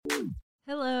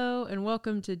Hello, and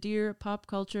welcome to Dear Pop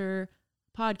Culture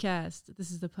Podcast.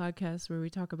 This is the podcast where we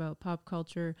talk about pop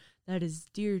culture that is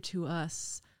dear to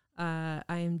us. I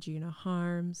am Gina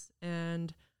Harms,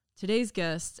 and today's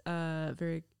guest,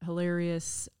 very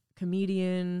hilarious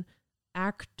comedian,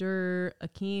 actor,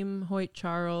 Akeem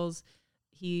Hoyt-Charles.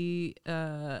 He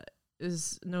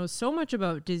knows so much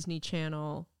about Disney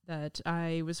Channel that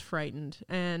I was frightened,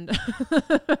 and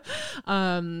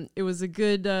it was a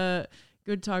good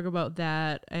talk about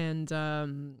that, and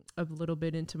a little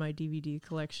bit into my DVD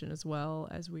collection as well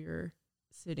as we were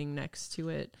sitting next to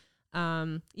it.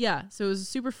 So it was a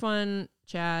super fun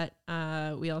chat.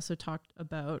 We also talked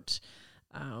about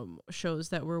shows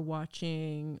that we're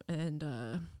watching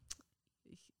and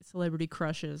celebrity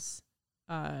crushes,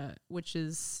 which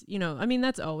is,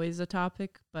 that's always a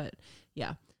topic, but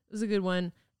yeah, it was a good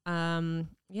one. We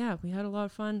had a lot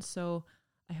of fun, so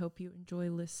I hope you enjoy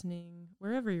listening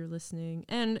wherever you're listening.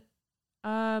 And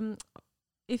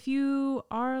if you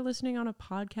are listening on a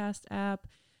podcast app,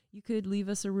 you could leave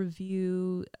us a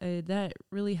review. That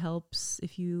really helps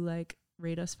if you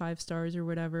rate us 5 stars or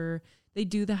whatever. They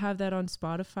do have that on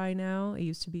Spotify now. It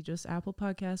used to be just Apple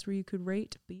Podcasts where you could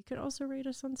rate, but you could also rate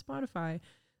us on Spotify.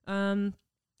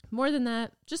 More than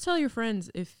that, just tell your friends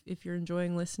if you're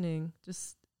enjoying listening.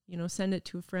 Just, send it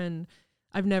to a friend.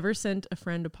 I've never sent a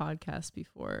friend a podcast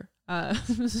before.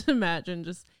 Just imagine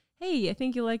hey, I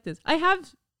think you like this. I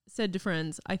have said to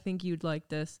friends, I think you'd like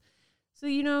this. So,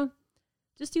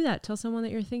 just do that. Tell someone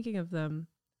that you're thinking of them,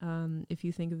 if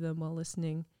you think of them while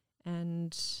listening.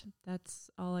 And that's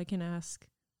all I can ask.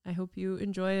 I hope you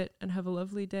enjoy it and have a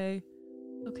lovely day.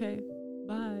 Okay,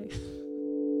 bye.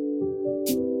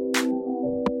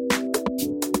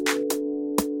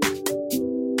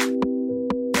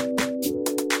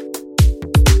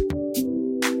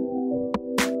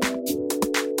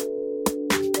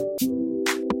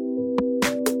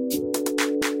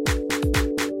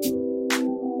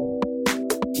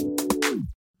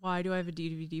 Why do I have a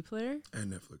DVD player?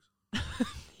 And Netflix.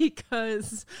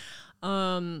 Because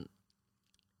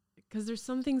there's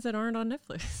some things that aren't on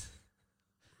Netflix.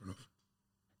 Fair enough.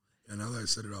 And now that I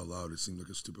said it out loud, it seemed like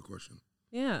a stupid question.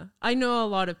 Yeah. I know a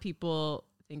lot of people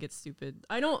think it's stupid.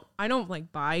 I don't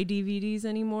buy DVDs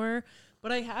anymore,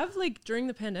 but I have during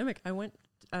the pandemic, I went,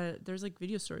 there's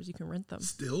video stores, you can rent them.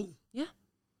 Still? Yeah.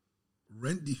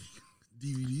 Rent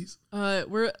DVDs?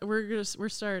 We're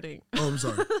starting. Oh, I'm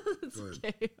sorry. Go ahead.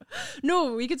 Okay.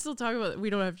 No, we could still talk about it. We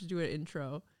don't have to do an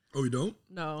intro. Oh, we don't?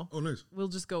 No. Oh, nice. We'll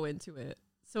just go into it.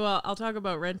 So I'll talk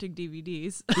about renting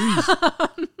DVDs. Please.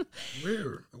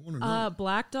 Where? I want to know.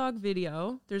 Black Dog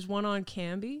Video. There's one on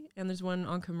Canby and there's one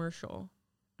on Commercial.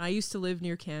 I used to live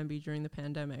near Canby during the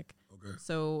pandemic. Okay.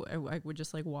 So I would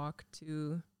just walk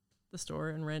to the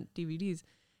store and rent DVDs.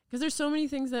 Because there's so many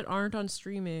things that aren't on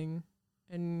streaming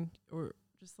or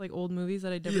just old movies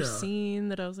that I'd never seen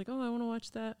that I was I want to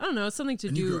watch that. I don't know. It's something to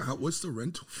do. What's the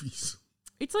rental fees?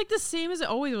 It's the same as it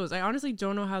always was. I honestly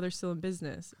don't know how they're still in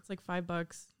business. It's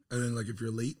 $5. And then if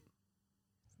you're late?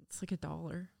 It's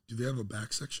 $1. Do they have a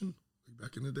back section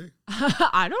back in the day?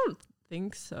 I don't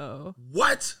think so.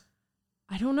 What?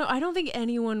 I don't know. I don't think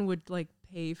anyone would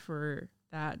pay for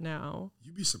that now.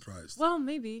 You'd be surprised. Well,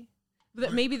 maybe.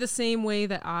 But maybe the same way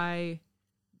that I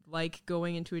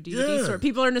going into a DVD store.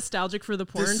 People are nostalgic for the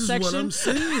porn section. This is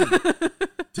what I'm saying.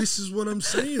 This is what I'm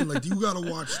saying. You got to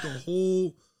watch the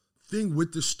whole thing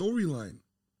with the storyline.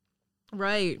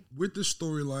 Right. With the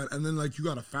storyline. And then you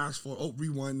got to fast forward. Oh,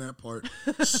 rewind that part.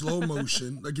 Slow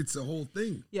motion. It's the whole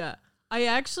thing. Yeah. I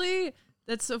actually,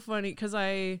 that's so funny because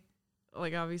I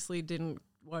obviously didn't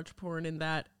watch porn in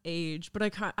that age,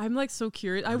 but I'm so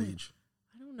curious. What age?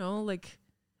 I don't know.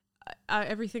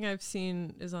 Everything I've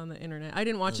seen is on the internet. I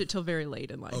didn't watch it till very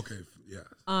late in life. Okay, yeah.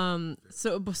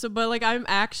 But I'm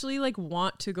actually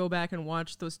want to go back and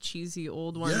watch those cheesy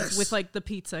old ones with the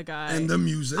pizza guy and the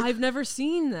music. I've never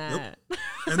seen that. Yep.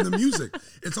 And the music.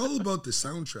 It's all about the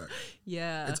soundtrack.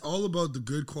 Yeah. It's all about the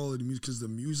good quality music because the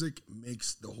music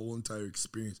makes the whole entire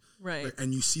experience. Right.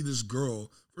 And you see this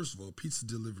girl. First of all, pizza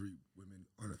delivery women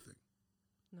aren't a thing.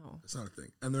 No, it's not a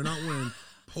thing, and they're not wearing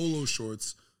polo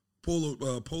shirts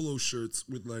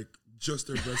with just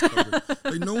their breast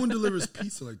covered. No one delivers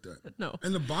pizza like that. No.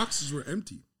 And the boxes were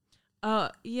empty.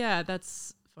 Yeah,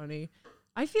 that's funny.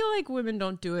 I feel like women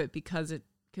don't do it because it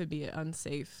could be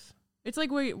unsafe. It's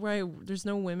where there's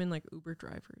no women Uber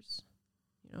drivers.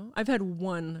 I've had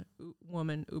one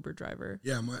woman Uber driver.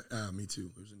 Yeah, me too.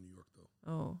 It was in New York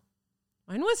though. Oh,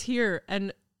 mine was here,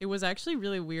 and it was actually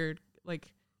really weird.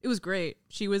 It was great.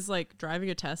 She was like driving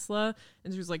a Tesla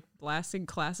and she was like blasting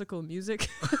classical music.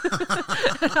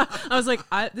 I was like,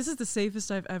 this is the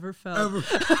safest I've ever felt.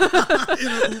 Ever in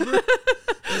an Uber?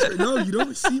 No, you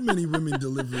don't see many women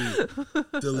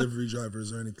delivery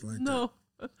drivers or anything like No.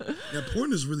 that. Yeah,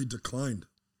 porn has really declined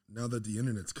now that the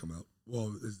internet's come out.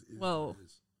 Well,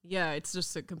 yeah, it's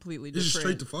just a completely it's just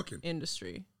different straight to fucking.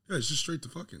 industry. Yeah, it's just straight to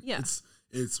fucking. Yeah.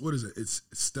 It's what is it? It's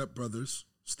stepbrothers,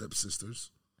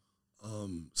 stepsisters,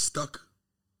 stuck.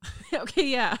 Okay,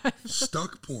 yeah.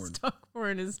 Stuck porn. Stuck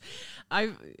porn is,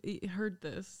 I've heard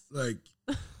this. Like,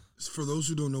 for those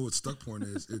who don't know what stuck porn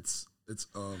is, it's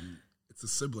a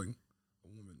sibling, a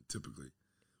woman typically,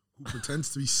 who pretends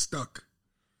to be stuck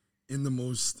in the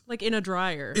most Like in a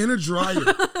dryer. in a dryer.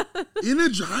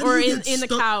 Or in the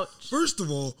couch. First of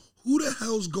all, who the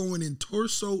hell's going in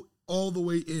torso all the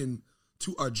way in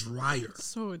to a dryer?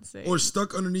 So insane. Or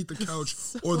stuck underneath the couch,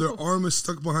 or their arm is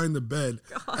stuck behind the bed,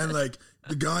 and like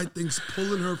the guy thinks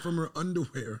pulling her from her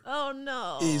underwear Oh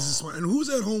no. is smart. And who's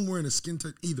at home wearing a skin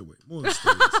tight? Either way, more of the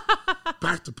story is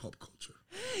back to pop culture.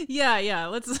 Yeah.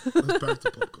 Let's back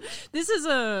to pop culture. This is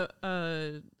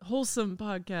a wholesome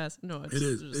podcast. No, It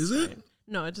is. just Is it? fine.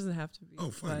 No, it doesn't have to be. Oh,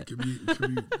 fine. But, It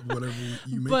could be whatever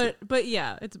you make it. but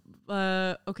yeah, it's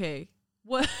okay.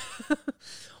 What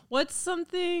what's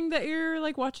something that you're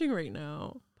like watching right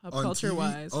now, pop On culture TV?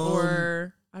 wise,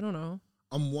 or I don't know.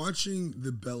 I'm watching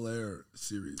the Bel Air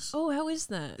series. Oh, how is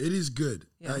that? It is good.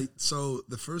 Yeah. So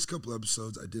the first couple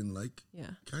episodes I didn't like.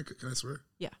 Yeah, Can I swear?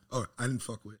 yeah, Oh, I didn't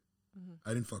fuck with.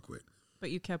 I didn't fuck with.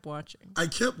 but you kept watching. I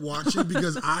kept watching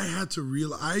because I had to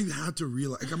realize.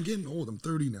 Like, I'm getting old. I'm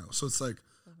 30 now, so it's like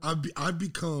I've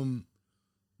become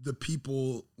the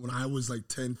people when I was like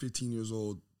 10, 15 years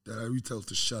old that I would tell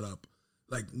to shut up.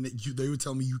 Like they would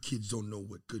tell me, "You kids don't know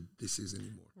what good this is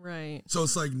anymore." Right. So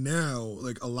it's like now,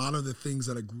 like a lot of the things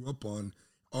that I grew up on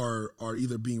are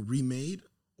either being remade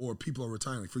or people are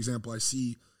retiring. Like, for example, I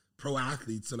see pro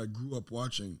athletes that I grew up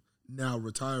watching now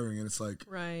retiring, and it's like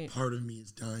Right. part of me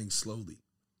is dying slowly.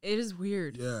 It is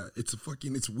weird. Yeah,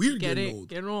 it's weird getting old.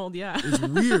 Getting old. Yeah. It's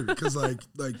weird because like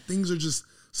things are just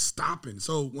stopping.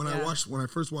 So when Yeah. I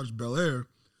first watched Bel Air,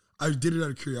 I did it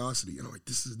out of curiosity, and I'm like,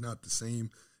 this is not the same.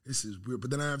 This is weird.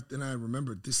 But then I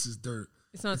remembered this is their.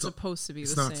 It's not supposed to be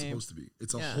It's the not same. supposed to be.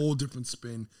 It's a Yeah. whole different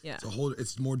spin. Yeah.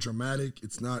 It's more dramatic.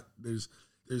 It's not. There's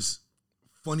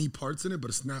funny parts in it, but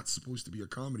it's not supposed to be a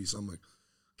comedy. So I'm like,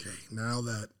 okay, now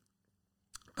that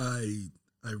I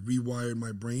rewired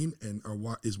my brain and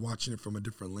is watching it from a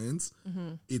different lens,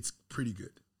 it's pretty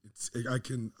good.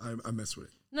 I mess with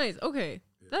it. Nice. Okay.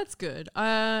 That's good.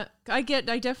 I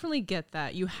definitely get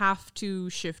that. You have to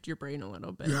shift your brain a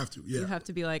little bit. You have to, yeah. You have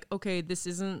to be like, okay, this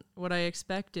isn't what I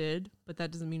expected, but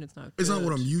that doesn't mean it's not good. It's not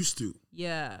what I'm used to.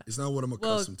 Yeah. It's not what I'm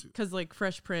Well, accustomed to. because like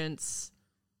Fresh Prince,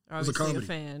 was a obviously a comedy.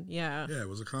 fan. Yeah. Yeah, it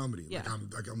was a comedy. Yeah.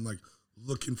 I'm like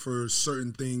looking for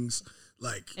certain things.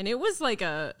 Like, And it was like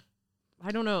I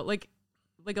don't know, like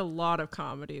a lot of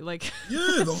comedy. Like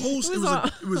yeah, the whole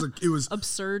it was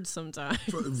absurd sometimes.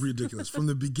 ridiculous from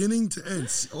the beginning to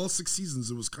end. All 6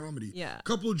 seasons, it was comedy. Yeah. A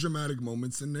couple of dramatic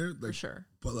moments in there, like, For sure.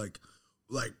 But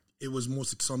like it was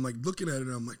mostly. So I'm like looking at it,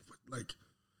 and I'm like,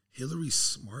 Hillary's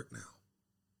smart now.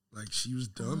 Like, she was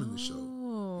dumb in the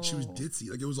show. She was ditzy.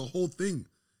 Like, it was a whole thing.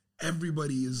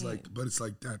 Everybody is like, but it's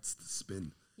like that's the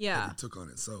spin. Yeah. that they took on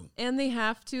it. So And they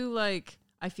have to like,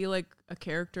 I feel like a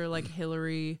character like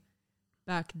Hillary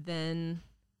back then,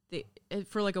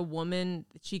 for like a woman,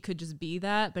 she could just be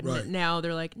that, but Right. now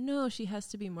they're like, no, she has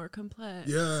to be more complex.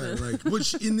 yeah, like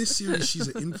which in this series she's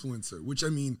an influencer, which I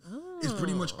mean is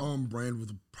pretty much Oh. on brand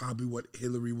with probably what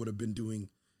Hillary would have been doing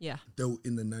Yeah, though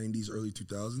in the 90s, early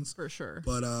 2000s. for sure.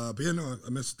 But yeah, no, I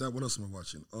messed with that. What else am I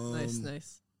watching?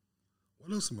 Nice.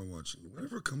 What else am I watching?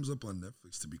 Whatever comes up on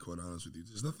Netflix, to be quite honest with you.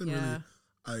 There's nothing Yeah.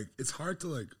 really it's hard to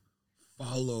like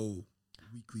follow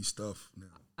weekly stuff now.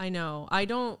 I know. I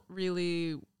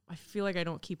feel like I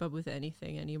don't keep up with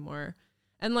anything anymore.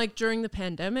 And like during the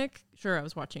pandemic, sure, I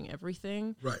was watching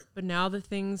everything. Right. But now the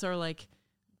things are like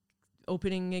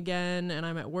opening again and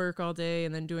I'm at work all day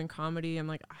and then doing comedy. I'm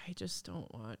like, I just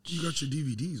don't watch. You got your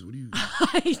DVDs. What do you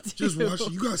I do. just watch?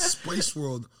 You got Spice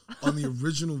World on the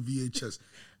original VHS.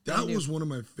 That was one of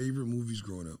my favorite movies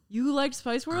growing up. You liked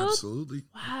Spice World? Absolutely.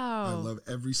 Wow. I love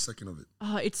every second of it.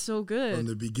 Oh, it's so good. From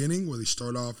the beginning, where they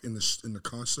start off in the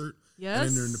concert, Yes.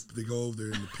 and then they go over there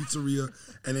in the pizzeria,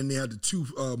 and then they had the two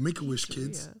Make-A-Wish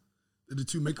kids. The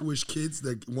two Make-A-Wish kids,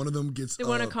 that one of them gets They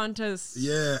won a contest.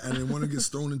 yeah, and then one gets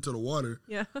thrown into the water,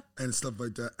 Yeah. and stuff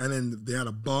like that. And then they had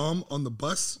a bomb on the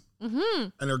bus,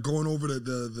 and they're going over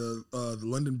the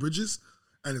London bridges,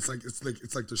 and it's like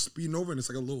they're speeding over, and it's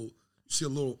like you see a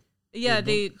little Yeah,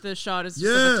 the shot is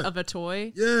just Yeah. of a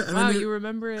toy. Yeah, and Wow, then they, you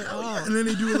remember it? hell yeah. Oh, And then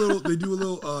they do a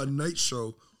little night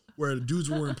show where the dudes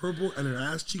were wearing purple and their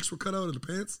ass cheeks were cut out of the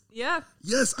pants. yeah.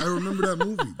 Yes, I remember that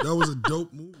movie. That was a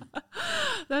dope movie.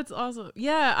 That's awesome.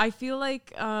 Yeah, I feel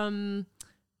like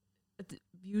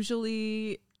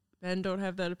usually men don't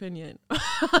have that opinion.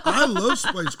 I love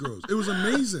Spice Girls. It was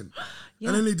amazing. Yeah.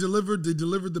 And then they delivered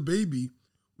the baby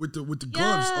with the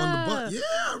gloves on the butt. Yeah,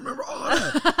 I remember all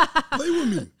that. Play with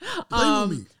me. Play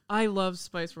with me. I love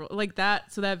Spice World. Like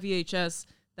that. So that VHS,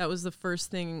 that was the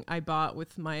first thing I bought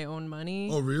with my own money.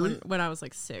 Oh, really? When I was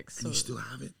like 6. And So you still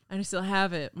have it? and I still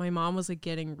have it. My mom was like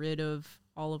getting rid of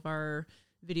all of our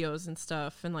videos and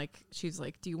stuff, and like she's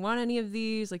like, "Do you want any of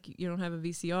these? Like, you don't have a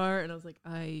VCR?" And I was like,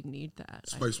 "I need that.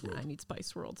 Spice World. I need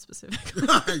Spice World specifically."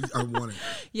 I want it.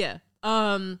 Yeah.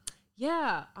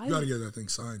 Yeah. You gotta get that thing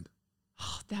signed.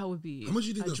 That would be How much do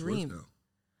you think a that's dream. worth now?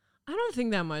 I don't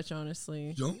think that much, honestly.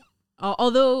 You don't?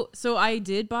 Although, so I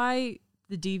did buy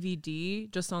the DVD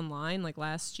just online like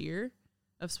last year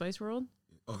of Spice World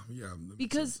Oh yeah. that makes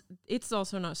because sense. it's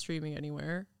also not streaming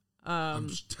anywhere. I'm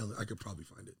just telling. I could probably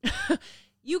find it.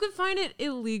 You can find it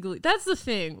illegally. That's the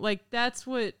thing. Like, that's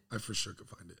what I for sure could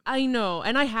find it. I know,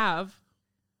 and I have.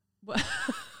 But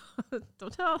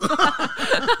don't tell.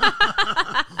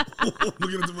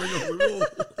 Looking at the window.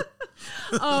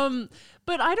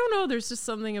 But I don't know. There's just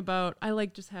something about I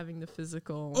like just having the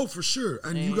physical. Oh, for sure.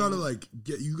 And you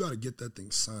gotta get that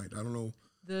thing signed. I don't know.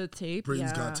 The tape.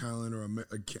 Britain's Yeah. Got Talent or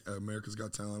America's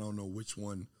Got Talent. I don't know which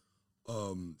one.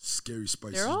 Scary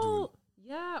Spice They're is all. doing.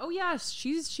 Yeah. Oh yeah.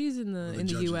 She's in the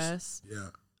judges. U.S. Yeah.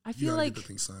 I You feel gotta like get the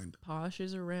thing signed. Posh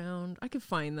is around. I could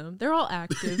find them. They're all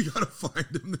active. You gotta find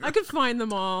them. I could find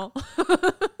them all.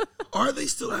 Are they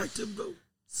still active though?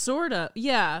 Sorta.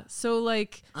 Yeah. So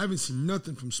like I haven't seen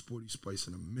nothing from Sporty Spice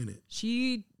in a minute.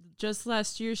 she just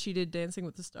last year she did Dancing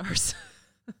with the Stars.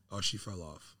 Oh, she fell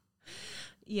off.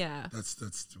 Yeah. That's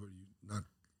what you not.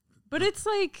 But it's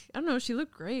like, I don't know, she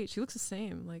looked great. She looks the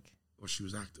same. Like, Well, she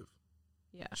was active.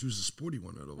 yeah. She was a sporty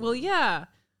one at all. Well, yeah.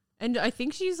 And I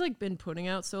think she's like been putting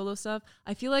out solo stuff.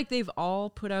 I feel like they've all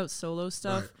put out solo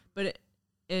stuff, Right. but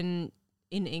in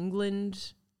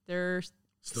England, they're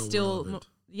Still still relevant.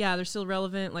 they're still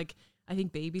relevant. Like, I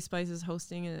think Baby Spice is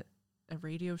hosting a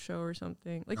radio show or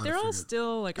something. Like, I they're all figured.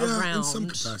 still like Yeah, around. in some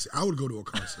capacity. I would go to a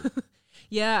concert.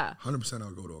 Yeah. 100% I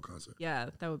would go to a concert. Yeah,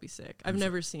 that would be sick. I've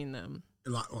never seen them. A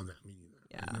lot on that. Me neither.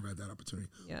 Yeah. I never had that opportunity.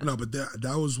 Yeah. No, but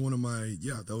that was one of my.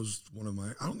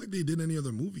 I don't think they did any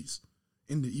other movies,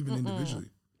 even individually.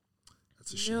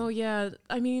 That's a shame. No, yeah.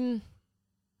 I mean,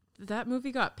 that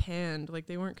movie got panned. Like,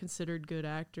 they weren't considered good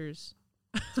actors.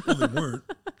 Well, they weren't.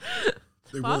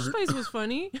 They Posh weren't. Spice was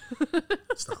funny.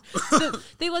 Stop.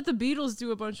 They let the Beatles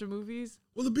do a bunch of movies.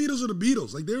 Well, the Beatles are the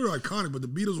Beatles. Like, they were iconic, but the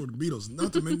Beatles were the Beatles.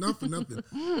 Not for nothing.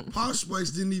 Posh Spice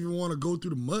didn't even want to go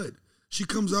through the mud. She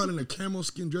comes out in a camel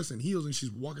skin dress and heels, and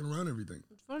she's walking around everything.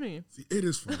 It's funny. See, it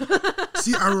is funny.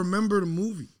 See, I remember the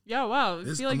movie. Yeah, wow. I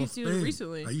This- feel like I'm a you've seen it fan.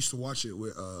 recently. I used to watch it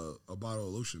with a bottle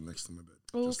of lotion next to my bed.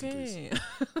 Just in case.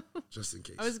 Okay. Just in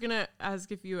case. I was going to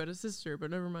ask if you had a sister,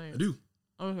 but never I mind. do.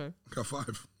 Okay. I got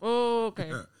 5. Oh, okay.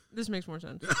 Yeah. This makes more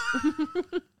sense.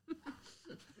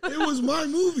 It was my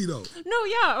movie, though. No,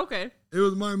 yeah, okay. It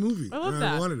was my movie. I love and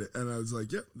that. I wanted it. And I was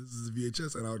like, yep, this is a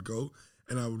VHS. And I would go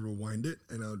and I would rewind it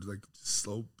and I would like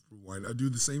slow rewind. I'd do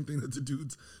the same thing that the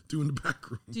dudes do in the back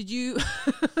room. Did you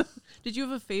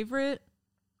have a favorite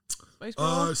Spice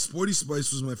Girl? Sporty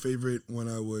Spice was my favorite when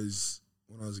I was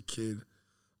a kid.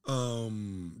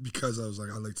 Because I was like,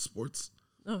 I liked sports.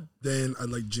 Oh. Then I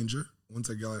liked Ginger once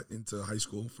I got into high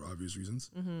school for obvious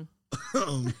reasons. Mm-hmm.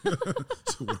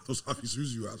 So one of those obvious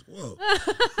reasons you ask, whoa.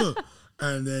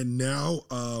 And then now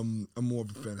I'm more of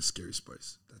a fan of Scary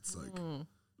Spice. That's like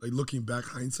looking back,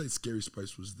 hindsight, Scary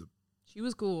Spice was She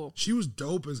was cool. she was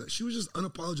dope as she was just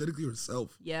unapologetically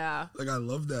herself. Yeah. Like I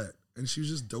love that. And she was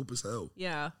just dope as hell.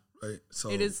 Yeah. Right? So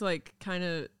It is like kind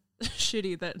of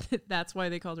shitty that that's why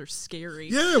they called her scary.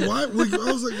 yeah, why? Like,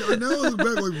 I was like, now I look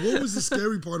back, like, what was the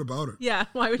scary part about her? Yeah,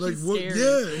 why was Like, she what? scary?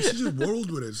 Yeah, and she just whirled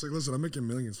with it. She's like, listen, I'm making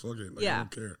millions. Fuck it. Like, I Yeah. don't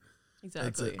care. That's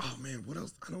Exactly. it. Oh man, what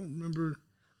else? I don't remember.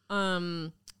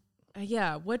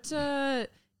 Yeah. What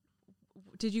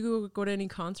did you go to any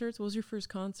concerts? What was your first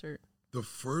concert? The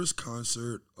first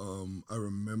concert I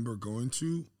remember going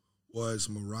to was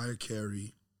Mariah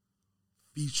Carey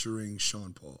featuring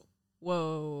Sean Paul.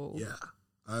 Whoa. Yeah,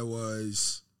 I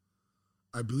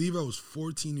believe I was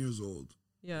 14 years old.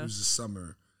 Yeah. It was the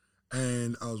summer,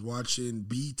 and I was watching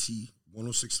BT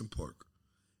 106 in Park,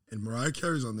 and Mariah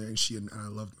Carey's on there, and I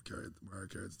loved Mariah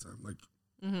Carey at the time. Like,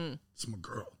 it's my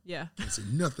girl. Yeah. Can't say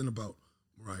nothing about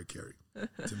Mariah Carey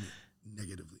to me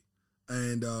negatively.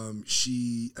 And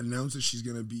she announced that she's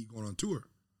gonna be going on tour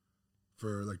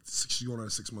for like she's going on a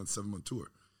 7-month tour.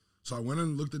 So I went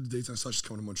and looked at the dates and I saw she's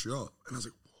coming to Montreal, and I was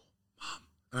like, "Whoa, Mom!"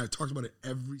 And I talked about it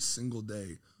every single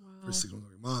day for 6 months.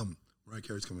 Like, Mom, Mariah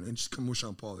Carey's coming, and she's coming with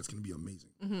Sean Paul. That's gonna be amazing.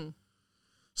 Mm-hmm.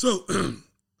 So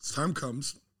time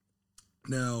comes.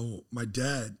 Now my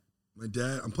dad,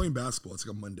 I'm playing basketball. It's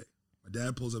like a Monday. My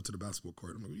dad pulls up to the basketball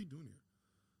court. I'm like, "What are you doing here?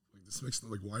 Like this makes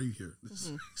why are you here? This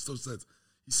makes no sense."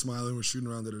 He's smiling. We're shooting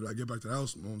around. I get back to the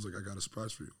house. My mom's like, "I got a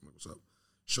surprise for you." I'm like, "What's up?"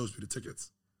 Shows me the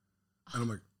tickets, and I'm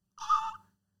like,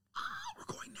 "We're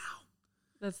going now."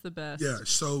 That's the best. Yeah.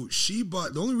 So she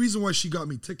bought. The only reason why she got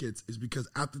me tickets is because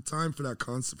at the time for that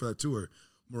concert, for that tour,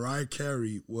 Mariah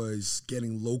Carey was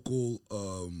getting local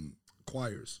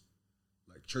choirs,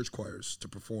 like church choirs, to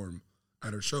perform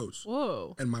at her shows.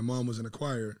 Whoa. And my mom was in a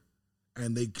choir,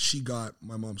 and she got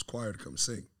my mom's choir to come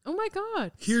sing. Oh my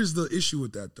God. Here's the issue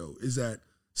with that though, is that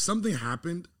something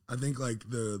happened. I think like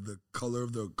the color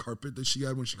of the carpet that she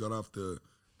had when she got off the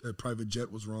private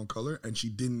jet was wrong color, and she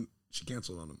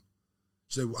canceled on them.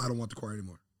 She said, "Well, I don't want the choir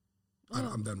anymore.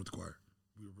 I'm done with the choir.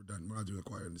 We're done. We're not doing the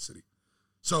choir in the city."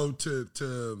 So to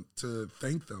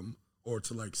thank them, or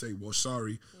to like say, "Well,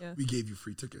 sorry, we gave you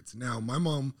free tickets." Now my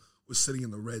mom was sitting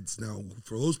in the Reds. Now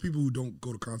for those people who don't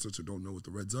go to concerts or don't know what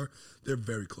the Reds are, they're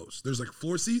very close. There's like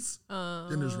floor seats,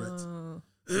 then there's Reds.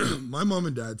 My mom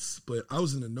and dad split. I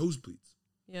was in the nosebleeds.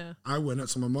 Yeah. I went up,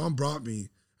 so my mom brought me.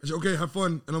 I said, "Okay, have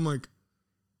fun." And I'm like,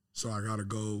 so I gotta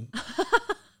go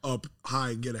up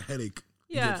high and get a headache.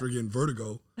 Yeah. Get friggin'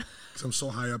 vertigo because I'm so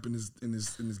high up in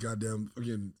this goddamn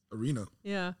again arena.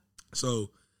 Yeah.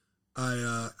 So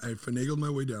I finagled my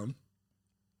way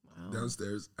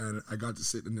downstairs, and I got to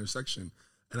sit in their section,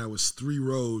 and I was 3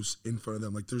 rows in front of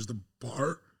them. Like there's the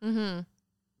bar, the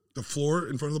floor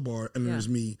in front of the bar, and then there's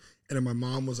me, and then my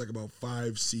mom was like about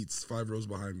 5 rows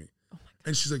behind me. Oh my God.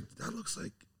 And she's like, "That looks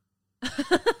like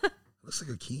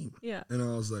Akeem." Yeah. And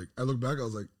I looked back, I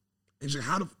was like, and she's like,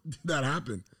 "How did that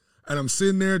happen?" And I'm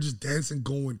sitting there just dancing,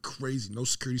 going crazy. No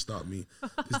security stopped me.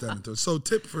 This, that, and the third. So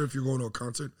tip for if you're going to a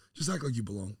concert, just act like you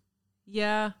belong.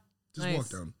 Yeah. Just nice. walk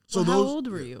down. So well, how old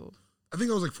were you? I think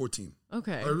I was like 14.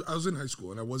 Okay. I was in high school,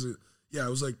 and I wasn't, I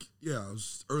was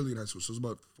early in high school, so I was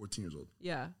about 14 years old.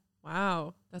 Yeah.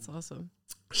 Wow. That's awesome.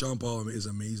 Sean Paul is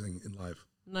amazing in live.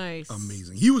 Nice.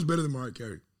 Amazing. He was better than Mariah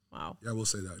Carey. Wow. Yeah, I will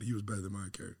say that. He was better than Mariah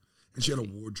Carey. And she had a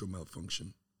wardrobe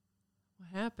malfunction. What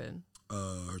happened?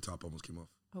 Her top almost came off.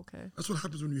 Okay. That's what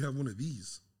happens when you have one of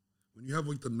these. When you have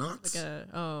like the knots.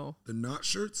 Like the knot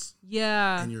shirts.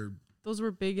 Yeah. And those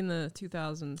were big in the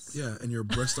 2000s. Yeah, and your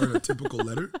breasts are in a typical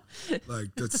letter.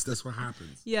 Like that's what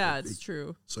happens. Yeah, like, it's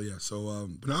true. So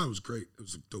but no, it was great. It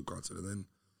was a dope concert. And then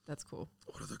that's cool.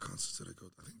 What other concerts did I go?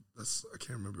 I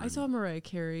can't remember. I saw Mariah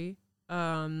Carey,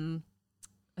 and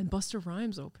Busta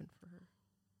Rhymes opened for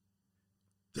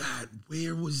her.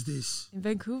 Where was this? In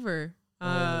Vancouver.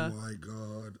 Oh my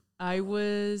God. I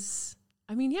was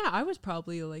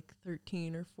probably like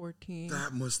 13 or 14.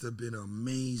 That must have been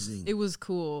amazing. It was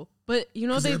cool. But they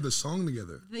had the song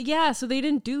together. Yeah, so they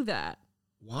didn't do that.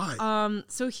 Why?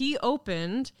 So he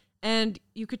opened, and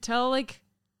you could tell, like,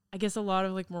 I guess a lot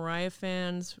of like Mariah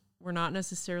fans were not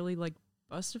necessarily like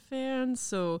Busta fans.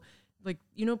 So like,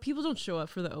 people don't show up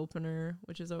for the opener,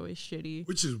 which is always shitty.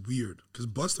 Which is weird, because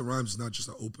Busta Rhymes is not just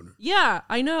an opener. Yeah,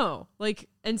 I know. Like,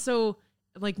 and so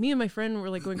like me and my friend were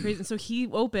like going crazy. And so he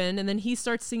opened, and then he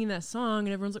starts singing that song,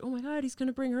 and everyone's like, "Oh my God, he's going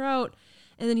to bring her out."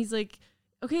 And then he's like,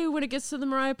 "Okay, when it gets to the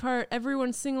Mariah part,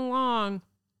 everyone sing along."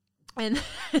 And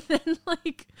then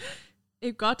like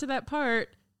it got to that part,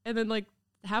 and then like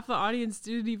half the audience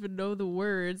didn't even know the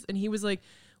words. And he was like,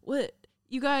 "What?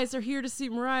 You guys are here to see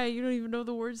Mariah. You don't even know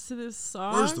the words to this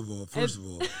song?" First of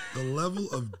all, the level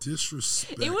of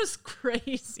disrespect. It was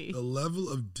crazy. The level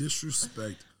of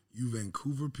disrespect you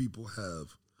Vancouver people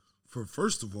have for,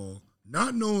 first of all,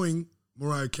 not knowing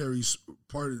Mariah Carey's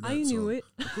part of that song. I knew it.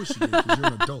 Of course you did, because you're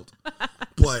an adult.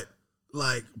 But,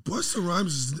 like, Busta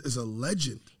Rhymes is a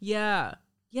legend. Yeah.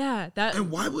 Yeah.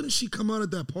 And why wouldn't she come out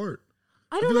at that part?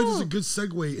 I don't know. I feel like it's a good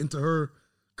segue into her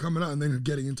coming out and then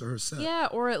getting into her set. Yeah,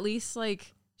 or at least,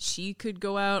 like, she could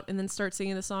go out and then start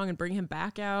singing the song and bring him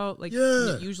back out. Like,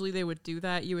 usually they would do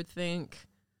that, you would think.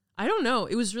 I don't know.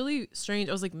 It was really strange.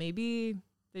 I was like, maybe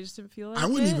they just didn't feel like it. I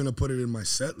wouldn't even have put it in my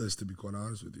set list, to be quite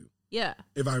honest with you. Yeah.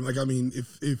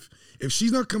 If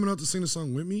she's not coming out to sing the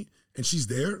song with me and she's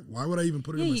there, why would I even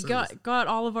put it in my set list? Yeah, got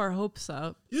all of our hopes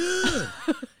up. Yeah.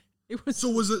 It was So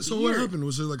what happened?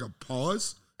 Was there like a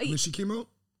pause when she came out?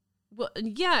 Well,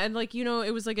 yeah, and like,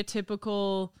 it was like a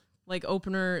typical like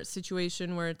opener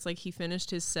situation where it's like he finished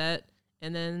his set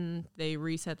and then they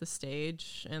reset the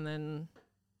stage and then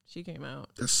She came out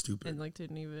That's stupid. and like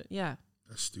didn't even. Yeah,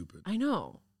 That's stupid. I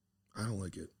know. I don't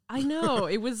like it. I know.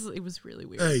 It was really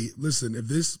weird. Hey, listen, if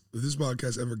this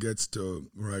podcast ever gets to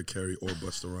Mariah Carey or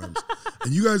Busta Rhymes,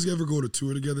 and you guys ever go to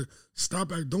tour together,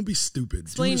 stop acting. Don't be stupid.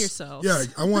 Explain yourself. Yeah,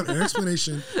 I want an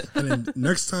explanation, and then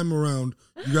next time around,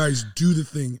 you guys do the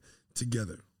thing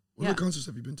together. What other concerts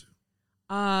have you been to?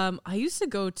 I used to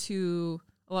go to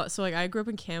a lot. So like I grew up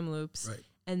in Kamloops, Right.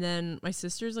 and then my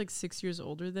sister's like 6 years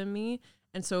older than me,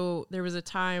 and so there was a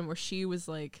time where she would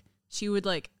like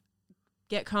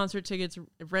get concert tickets,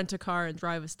 rent a car, and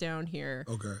drive us down here.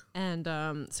 Okay.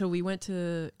 And so we went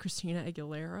to Christina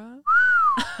Aguilera.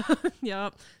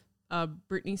 Yep.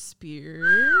 Britney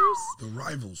Spears. The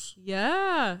Rivals.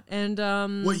 Yeah.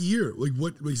 And What year? Like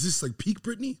what? Is this like peak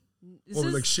Britney? Or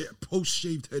is- like post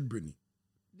shaved head Britney?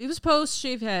 it was post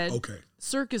Shave Head Okay.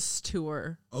 Circus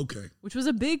tour, Okay. which was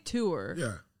a big tour.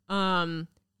 Yeah.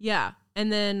 Yeah.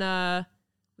 And then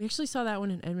we actually saw that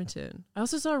one in Edmonton. I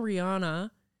also saw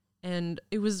Rihanna, and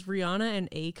it was Rihanna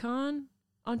and Akon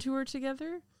on tour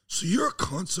together. So you're a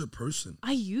concert person.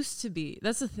 I used to be.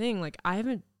 That's the thing. Like, I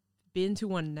haven't been to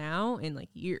one now in like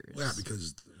years. Yeah,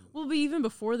 because Well, but even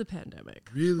before the pandemic.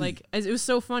 Really? Like, it was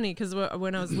so funny because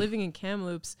when I was living in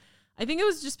Kamloops, I think it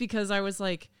was just because I was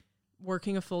like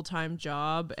working a full-time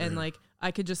job and like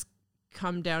I could just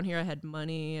come down here. I had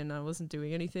money and I wasn't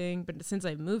doing anything. But since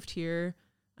I moved here,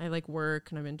 I like work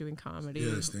and I've been doing comedy.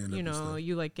 Yeah, stand-up you and know, stuff.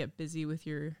 you like get busy with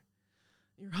your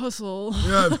hustle.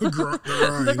 yeah, the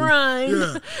grind. The grind.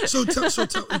 Yeah. So tell.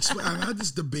 I've had this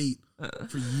debate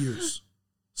for years.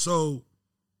 So,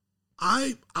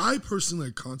 I personally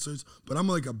like concerts, but I'm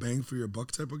like a bang for your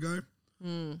buck type of guy.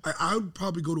 I would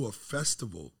probably go to a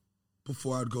festival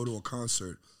before I'd go to a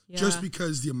concert, just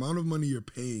because the amount of money you're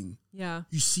paying. Yeah.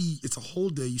 You see, it's a whole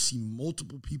day. You see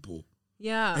multiple people,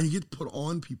 Yeah. and you get to put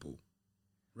on people,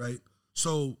 right?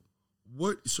 So,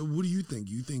 what do you think?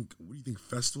 Do you think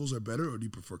festivals are better, or do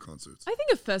you prefer concerts? I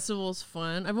think a festival's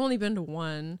fun. I've only been to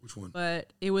one. Which one?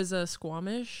 But it was a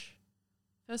Squamish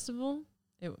festival.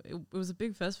 It was a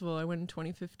big festival. I went in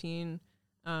 2015.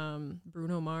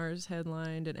 Bruno Mars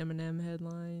headlined and Eminem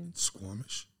headlined.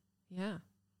 Squamish. Yeah.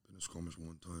 Been to Squamish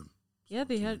one time. Yeah,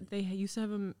 they used to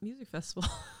have a music festival.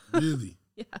 Really?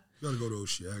 Yeah. You gotta go to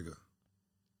Osheaga.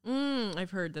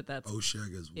 I've heard that's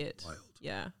Osheaga is it. wild.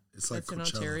 Yeah. It's like That's in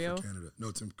Coachella Ontario? for Canada. No,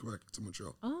 it's in Quebec. It's in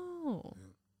Montreal. Oh.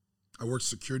 I worked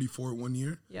security for it one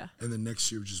year, Yeah. and then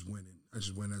next year just went in. I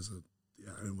just went and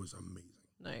it was amazing.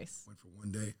 Nice. Went for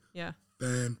one day. Yeah.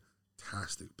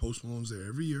 Fantastic. Post Malone's there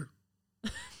every year.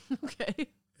 Okay.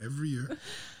 Every year.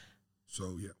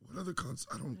 So yeah, what other concerts?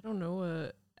 I I don't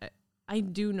know I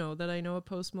do know that I know a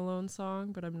Post Malone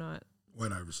song, but I'm not.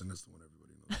 White Iverson. That's the one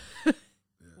everybody knows.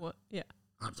 What? Yeah.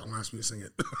 Don't ask me to sing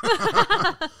it.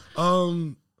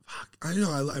 I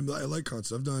know. I like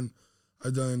concerts.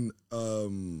 I've done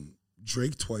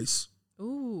Drake twice.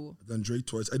 Ooh. I've done Drake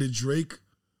twice. I did Drake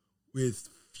with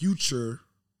Future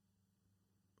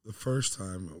the first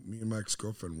time. Me and my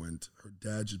ex-girlfriend went. Her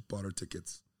dad just bought her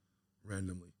tickets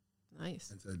randomly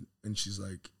Nice. and she's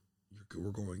like,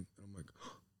 "We're going." And I'm like,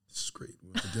 oh, "This is great." We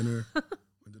went to dinner.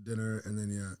 And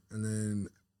then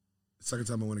the second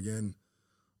time I went again.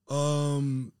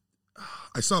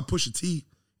 I saw Pusha T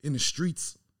in the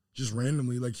streets just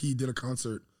randomly. Like he did a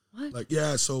concert. What? Like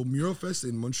so Mural Fest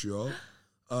in Montreal,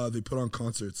 they put on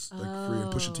concerts like free,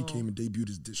 and Pusha T came and debuted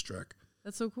his diss track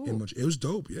That's so cool. in Montreal. It was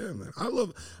dope. Yeah, man.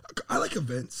 I like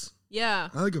events. Yeah.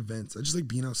 I like events. I just like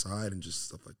being outside and just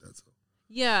stuff like that. So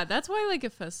Yeah, that's why like a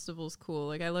festival's cool.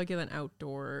 Like I like an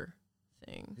outdoor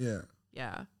thing. yeah.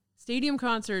 Yeah. Stadium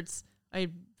concerts,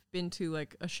 I've been to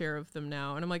like a share of them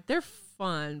now, and I'm like, they're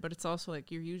fun, but it's also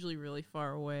like you're usually really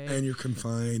far away. And you're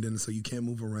confined, and so you can't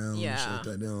move around. Yeah. And shit like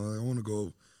that. No, I want to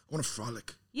go. I want to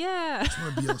frolic. Yeah. I just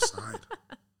want to be outside.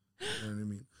 You know what I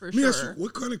mean? For Let me ask you, sure.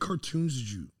 what kind of cartoons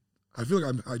did you? I feel like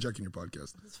I'm hijacking your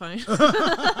podcast. It's fine.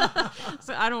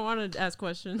 So I don't want to ask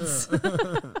questions.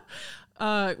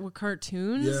 What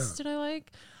cartoons did I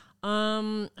like?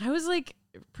 I was like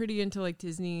pretty into like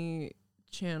Disney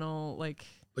Channel, like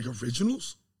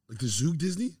originals, like the Zoog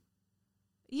Disney.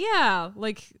 yeah,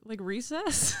 like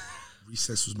Recess.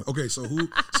 Recess was my okay. So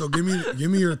So give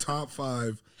me your top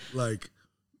 5 like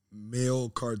male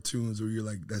cartoons where you're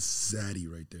like, that's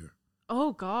Zaddy right there.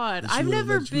 Oh God, That I've you would've-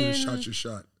 never that you would've been. shot your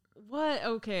shot. What?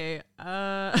 Okay.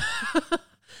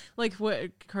 Like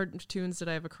what cartoons did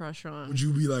I have a crush on? Would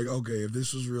you be like, okay, if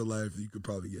this was real life, you could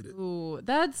probably get it? Ooh,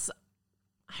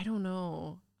 I don't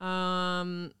know.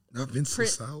 Not Vince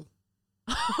LaSalle.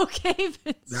 Okay,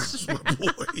 Vince. That's my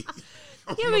boy.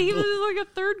 Yeah, but he was like a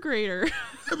third grader.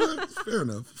 Yeah, but fair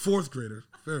enough. Fourth grader.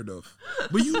 Fair enough.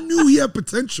 But you knew he had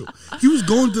potential. He was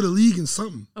going to the league in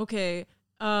something. Okay.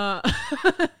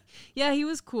 Yeah, he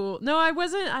was cool. No, I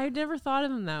wasn't. I never thought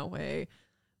of him that way.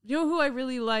 You know who I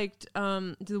really liked?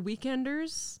 The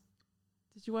Weekenders.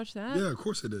 Did you watch that? Yeah, of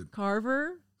course I did.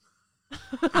 Carver.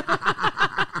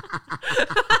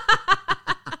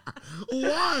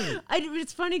 Why?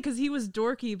 It's funny because he was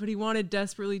dorky, but he wanted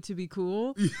desperately to be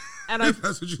cool. And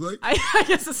That's what you like? I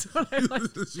guess that's what I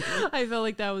liked. I felt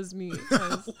like that was me.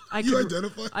 You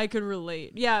identify? I could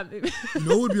relate. Yeah. You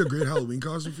know what would be a great Halloween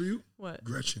costume for you? What?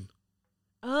 Gretchen.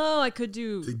 Oh, I could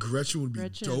do. The Gretchen would be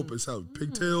dope as hell.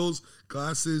 Pigtails,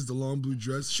 glasses, the long blue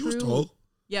dress. She was tall.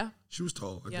 Yeah. She was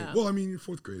tall. I Yeah. think. Well, I mean, in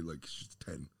 4th grade, like she's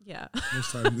 10. Yeah.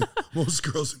 Most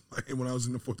girls when I was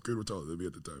in the 4th grade were taller than me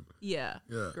at the time. Yeah.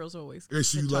 Yeah. Girls always. Okay,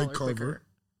 so you get like taller Carver? quicker.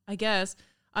 I guess.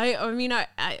 I mean, I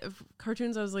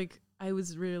cartoons. I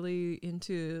was really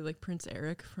into like Prince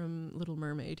Eric from Little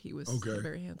Mermaid. He was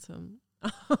very handsome.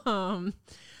 I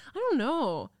don't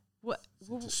know what.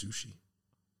 Into sushi.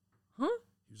 Huh?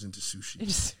 He was into sushi.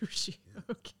 Into sushi. Yeah.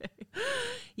 Okay.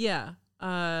 Yeah.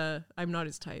 I'm not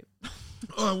his type.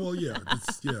 Oh well, yeah. No,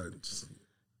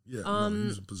 he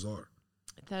was bizarre.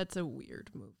 That's a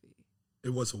weird movie. It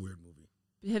was a weird movie.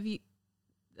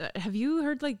 Have you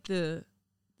heard like the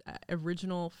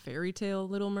original fairy tale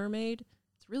Little Mermaid?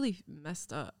 It's really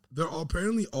messed up.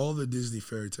 Apparently all the Disney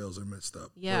fairy tales are messed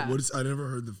up. Yeah. I never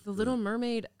heard the Little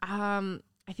Mermaid. I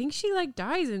think she like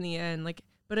dies in the end. Like,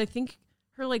 but I think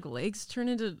her like legs turn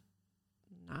into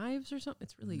knives or something.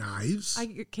 It's really knives.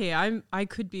 I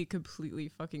could be completely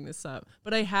fucking this up,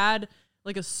 but I had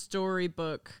like a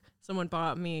storybook someone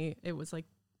bought me. It was like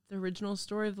the original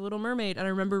story of the Little Mermaid, and I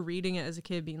remember reading it as a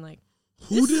kid, being like,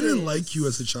 "Who didn't like you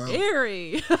as a child?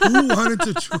 Scary." Who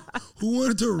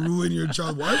wanted to ruin your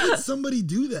child? Why would somebody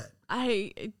do that?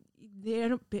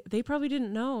 They probably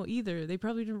didn't know either. They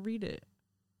probably didn't read it.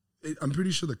 I'm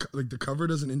pretty sure the cover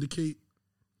doesn't indicate.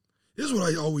 This is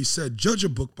what I always said: judge a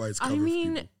book by its cover. I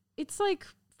mean, it's like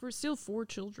still for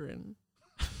children.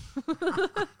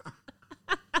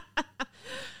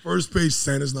 First page,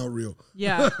 Santa's not real.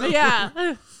 Yeah,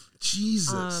 yeah.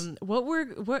 Jesus.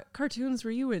 What cartoons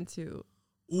were you into?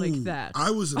 Like that?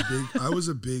 I was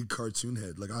a big cartoon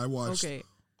head. Like I watched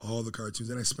all the cartoons,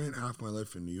 and I spent half my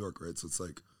life in New York, right? So it's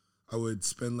like I would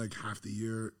spend like half the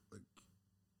year like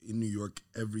in New York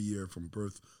every year from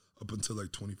birth up until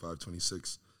like 25,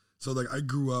 26. So like I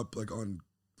grew up like on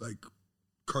like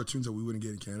cartoons that we wouldn't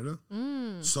get in Canada.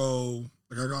 So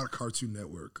like I got a Cartoon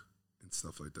Network and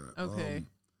stuff like that. Okay.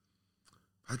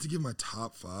 I had to give my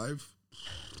top 5.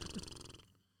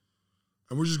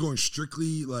 And we're just going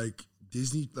strictly like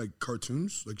Disney, like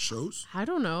cartoons, like shows. I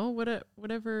don't know.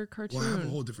 Whatever cartoon. Well, I have a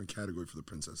whole different category for the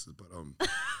princesses, but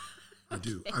I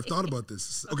do. I've thought about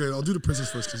this. Okay, I'll do the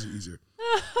princess first because it's easier.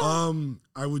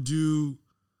 I would do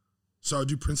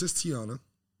Princess Tiana.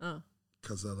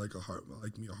 Because I like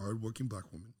me a hardworking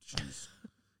black woman. She's,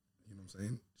 you know what I'm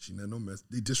saying? She had no mess.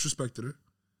 They disrespected her.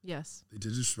 Yes. They did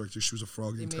disrespect her. She was a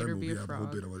frog the entire movie. I have a whole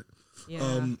bit about it.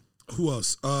 Yeah. Who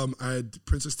else? I had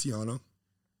Princess Tiana.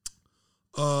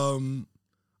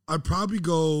 I'd probably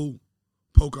go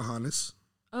Pocahontas.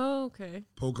 Oh, okay.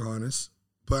 Pocahontas.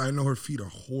 But I know her feet are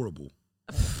horrible.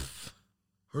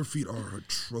 Her feet are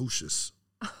atrocious.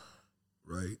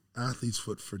 Right? Athlete's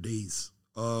foot for days.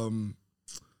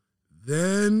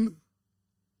 Then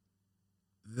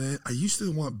I used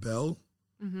to want Belle,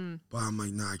 but I'm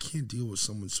like, nah, I can't deal with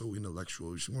someone so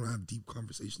intellectual. She want to have deep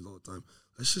conversations all the time.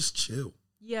 Let's just chill.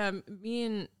 Yeah, me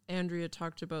and Andrea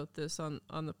talked about this on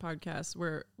the podcast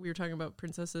where we were talking about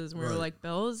princesses, and we were like,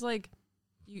 Belle is like,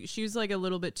 she was like a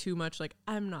little bit too much. Like,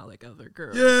 I'm not like other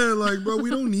girls. Yeah, like, bro, we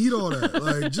don't need all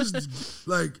that.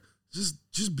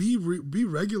 Just be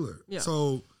regular. Yeah.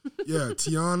 So yeah,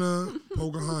 Tiana,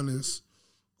 Pocahontas.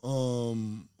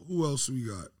 Who else we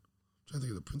got? I'm trying to think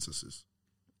of the princesses.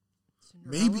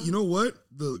 Cinderella? Maybe, you know what?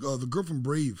 The girl from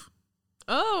Brave.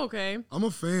 Oh, okay. I'm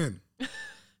a fan.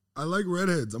 I like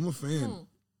redheads. I'm a fan.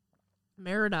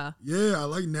 Merida. Yeah, I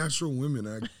like natural women.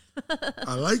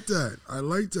 I like that.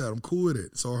 I'm cool with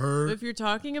it. So her. If you're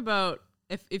talking about,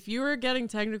 if you were getting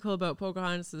technical about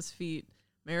Pocahontas' feet,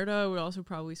 Merida would also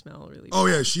probably smell really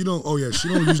bad. She don't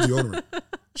use deodorant.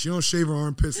 She don't shave her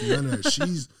armpits and none of that.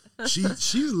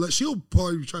 She'll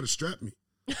probably try to strap me.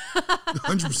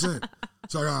 100%.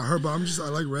 So I got her, but I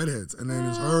like redheads. And then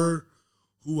there's her.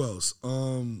 Who else?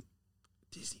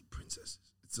 Disney princesses.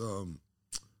 It's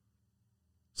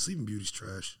Sleeping Beauty's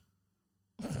trash.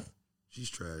 She's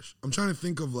trash. I'm trying to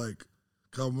think of like,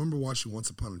 cause I remember watching Once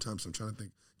Upon a Time, so I'm trying to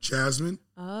think. Jasmine.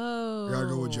 Oh. I gotta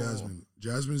go with Jasmine.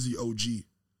 Jasmine is the OG.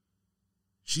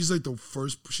 She's like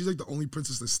the only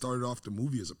princess that started off the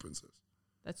movie as a princess.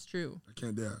 That's true. I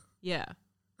can't do that. Yeah.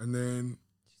 And then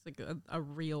she's like a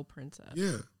real princess.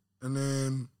 yeah. And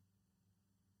then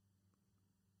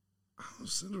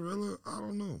Cinderella, I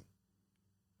don't know.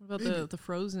 What about the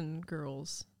Frozen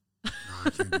girls? Nah, I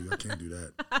can't do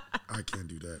that. I can't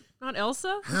do that. Not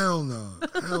Elsa? Hell no.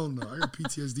 Hell no. I got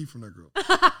PTSD from that girl.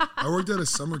 I worked at a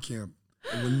summer camp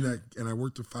and I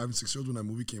worked with 5 and 6 year olds when that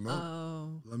movie came out.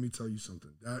 Oh. Let me tell you something.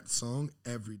 That song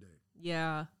every day.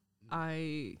 Yeah.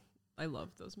 I love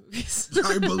those movies.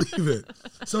 I believe it.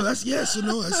 So that's I think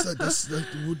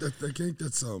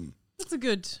that's That's a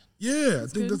good. Yeah, I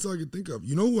think that's all I can think of.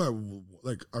 You know who I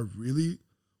really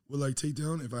would take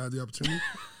down if I had the opportunity?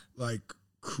 Like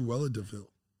Cruella de Vil.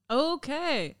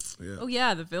 Okay. Yeah. Oh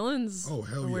yeah, the villains. Oh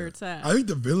hell are yeah. Where it's at. I think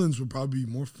the villains would probably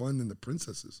be more fun than the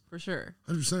princesses. For sure.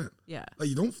 100%. Yeah. Like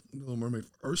you don't Little Mermaid.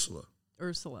 Ursula.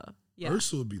 Yeah.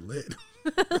 Ursula would be lit.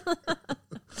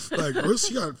 Like Ursula,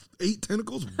 she got 8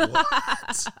 tentacles.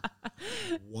 What?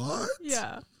 What?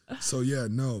 Yeah. So yeah,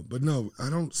 no, I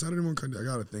don't. Saturday morning cartoon. I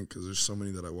gotta think because there's so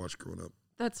many that I watched growing up.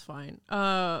 That's fine.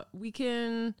 We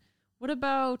can. What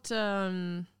about?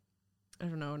 I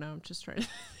don't know. Now I'm just trying to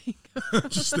think.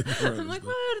 I'm like,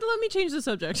 what? Let me change the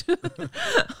subject.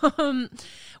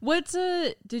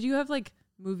 Did you have like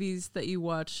movies that you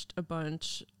watched a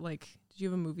bunch? Like, did you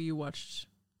have a movie you watched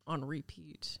on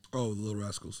repeat? Oh, The Little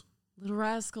Rascals. Little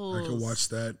Rascals. I could watch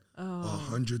that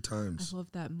 100 times. I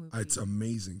love that movie. It's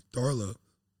amazing. Darla,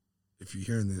 if you're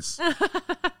hearing this,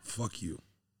 fuck you.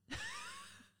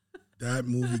 That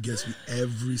movie gets me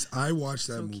I watch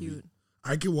that movie. Cute.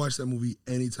 I can watch that movie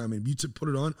anytime. And if you put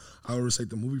it on, I will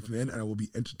recite the movie from the end and I will be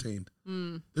entertained.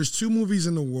 There's 2 movies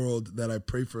in the world that I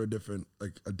pray for a different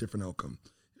outcome.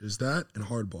 There's that and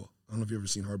Hardball. I don't know if you've ever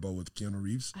seen Hardball with Keanu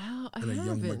Reeves and a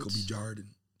young Michael B. Jordan.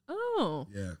 Oh.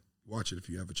 Yeah. Watch it if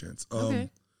you have a chance.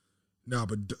 Okay. No,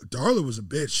 but Darla was a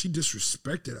bitch. She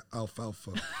disrespected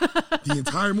Alfalfa the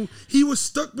entire movie. He was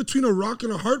stuck between a rock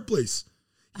and a hard place.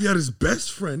 He had his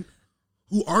best friend,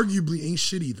 who arguably ain't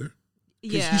shit either.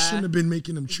 Because he shouldn't have been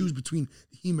making him choose between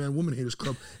the He-Man Woman Haters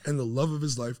Club and the love of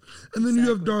his life. And then you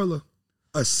have Darla,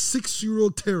 a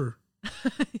 6-year-old terror.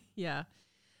 Yeah.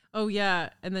 Oh, yeah.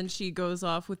 And then she goes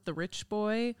off with the rich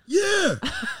boy. Yeah.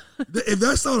 If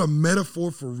that's not a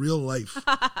metaphor for real life,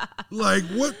 like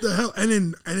what the hell?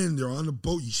 And then they're on the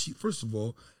boat. You see, first of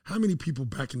all, how many people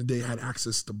back in the day had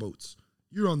access to boats?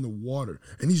 You're on the water,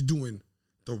 and he's doing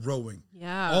the rowing.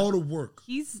 Yeah. All the work.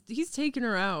 He's taking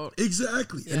her out.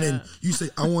 Exactly. Yeah. And then you say,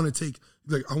 I want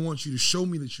you to show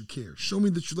me that you care. Show me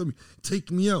that you love me. Take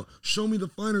me out. Show me the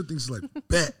finer things. Like,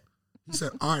 bet. He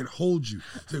said, all right, hold you.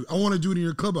 Said, I want to do it in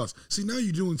your clubhouse. See, now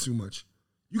you're doing too much.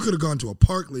 You could have gone to a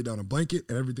park, laid down a blanket,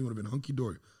 and everything would have been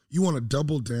hunky-dory. You want to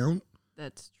double down?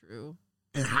 That's true.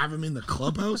 And have him in the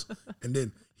clubhouse? And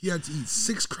then he had to eat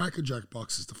 6 Cracker Jack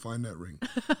boxes to find that ring.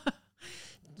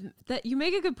 That you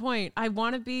make a good point. I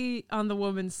want to be on the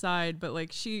woman's side, but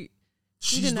like she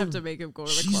didn't have to make him go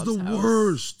to the clubhouse. She's the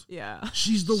worst. Yeah.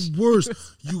 She's the worst.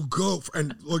 You go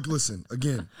and look, listen,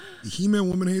 again, the He-Man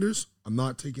Woman Haters, I'm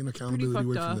not taking accountability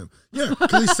away from them. Yeah,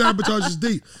 because they sabotage his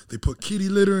date. They put kitty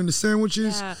litter in the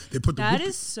sandwiches. Yeah. They put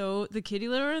the kitty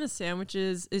litter in the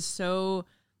sandwiches is so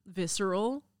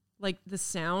visceral. Like the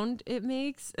sound it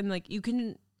makes, and like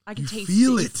I can taste it.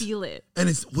 You feel it. And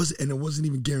it wasn't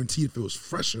even guaranteed if it was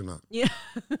fresh or not. Yeah.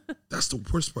 That's the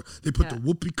worst part. They put the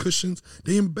whoopee cushions.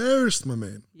 They embarrassed my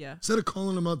man. Yeah. Instead of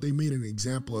calling him out, they made an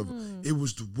example of it. It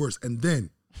was the worst. And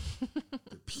then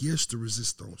the pièce de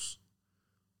résistance.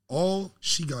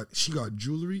 She got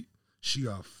jewelry, she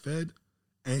got fed,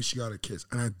 and she got a kiss.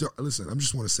 And I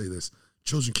just want to say this.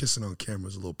 Children kissing on camera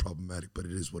is a little problematic, but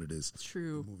it is what it is.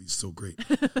 True. The movie's so great.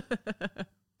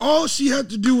 All she had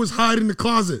to do was hide in the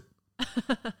closet.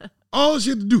 All she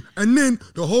had to do. And then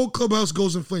the whole clubhouse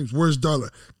goes in flames. Where's Darla?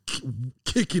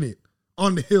 Kicking it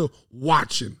on the hill,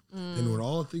 watching. And when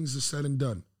all things are said and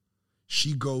done,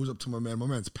 she goes up to my man. My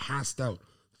man's passed out.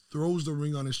 Throws the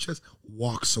ring on his chest,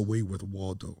 walks away with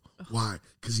Waldo. Why?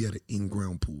 Because he had an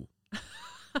in-ground pool.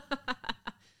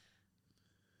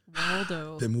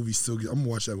 Waldo. That movie's still good. I'm going to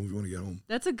watch that movie when I get home.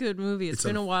 That's a good movie. It's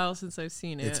been a while since I've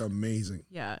seen it. It's amazing.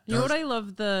 Yeah. You know what I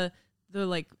love? The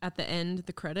like at the end,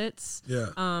 the credits. Yeah.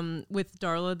 With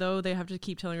Darla though, they have to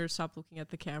keep telling her to stop looking at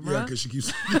the camera. Yeah, because she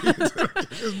keeps she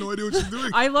has no idea what she's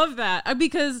doing. I love that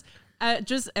because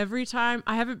just every time,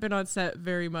 I haven't been on set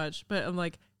very much, but I'm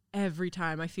like, every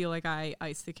time I feel like I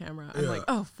ice the camera. I'm like,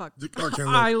 oh, fuck.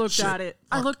 I looked at it.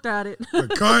 I looked at it.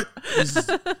 Cut. You're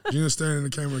going to stand in the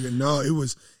camera again. No,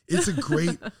 it's a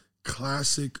great,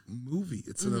 classic movie.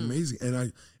 It's an amazing,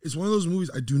 and it's one of those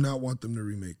movies I do not want them to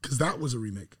remake because that was a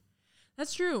remake.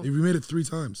 That's true. They remade it 3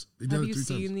 times. They did Have it you 3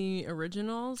 seen times. the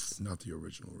originals? Not the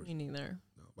original. Me neither.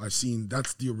 No, I've seen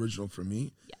that's the original for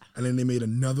me. Yeah. And then they made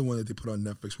another one that they put on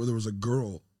Netflix where there was a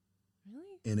girl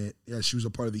Really? in it. Yeah, she was a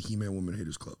part of the He-Man Woman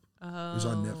Haters Club. Oh. It was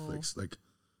on Netflix, like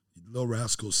Lil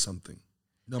Rascals something.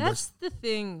 No, That's the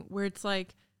thing where it's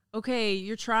like, okay,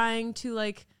 you're trying to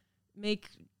like make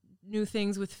new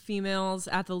things with females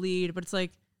at the lead, but it's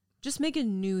like, just make a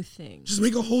new thing. just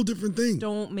make a whole different thing.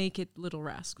 Don't make it Little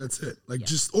Rascal. That's it. Like Yeah.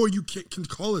 just, or you can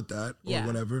call it that or Yeah.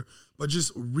 whatever, but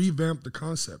just revamp the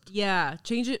concept. Yeah,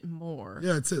 change it more.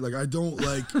 Yeah, that's it. Like I don't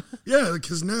like, yeah,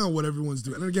 because now what everyone's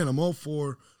doing, and again, I'm all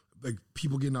for like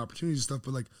people getting opportunities and stuff,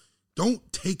 but like,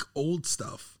 don't take old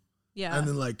stuff Yeah. and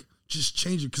then like just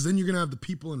change it, because then you're gonna have the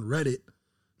people in Reddit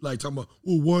like talking about,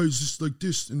 well, why is this like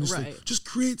this and this? Right. Like, just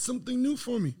create something new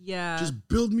for me. Yeah. Just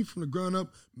build me from the ground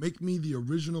up, make me the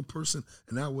original person,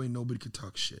 and that way nobody could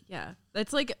talk shit. Yeah.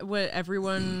 That's like what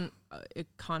everyone it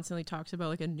constantly talks about,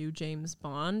 like a new James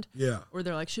Bond. Yeah, Or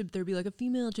they're like, should there be like a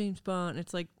female James Bond? And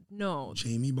it's like, no,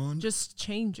 Jamie Bond. just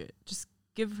change it. Just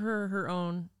give her her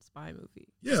own spy movie.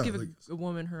 Yeah, Just give like, a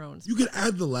woman her own. you could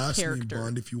add the last character. name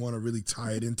Bond if you want to really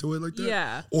tie it into it like that.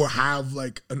 Yeah. Or have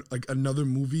like another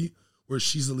movie where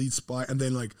she's the lead spy, and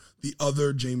then like the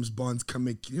other James Bonds come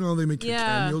make, you know, they make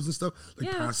Yeah. cameos and stuff, like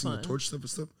Yeah, that's passing the fun. torch stuff and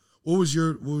stuff. What was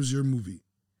your movie?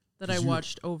 That I you-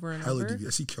 watched over and Hella over. DVD.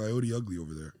 I see Coyote Ugly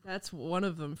over there. That's one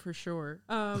of them for sure.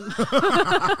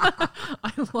 I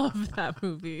love that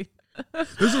movie.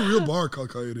 There's a real bar called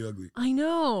Coyote Ugly. I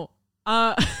know.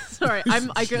 Sorry,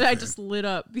 I just lit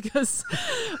up because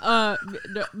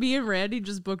me and Randy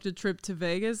just booked a trip to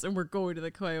Vegas and we're going to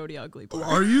the Coyote Ugly bar.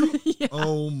 Are you? Yeah.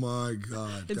 Oh my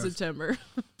god, in September.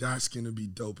 that's gonna be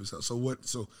dope as hell. So what?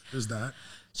 So there's that.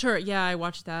 Sure, yeah, I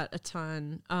watched that a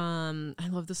ton. I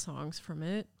love the songs from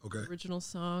it. Okay. Original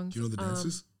songs. Do you know the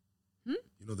dances? hmm?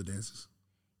 You know the dances?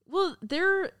 Well,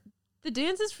 the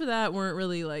dances for that weren't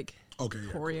really like Okay.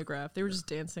 Yeah, cool. choreographed. They were just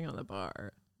dancing on the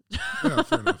bar. Yeah,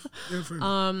 fair enough. Yeah, fair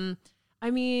enough.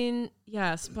 I mean,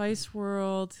 yeah, Spice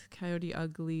World, Coyote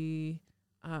Ugly.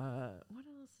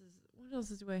 What else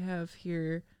do I have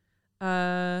here?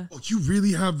 Oh, you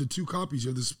really have the 2 copies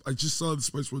of this? I just saw the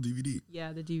Spice World DVD.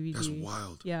 Yeah, the DVD. That's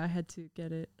wild. Yeah, I had to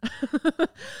get it.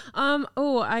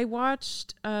 I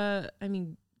watched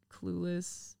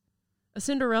Clueless, A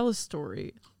Cinderella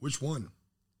Story. Which one?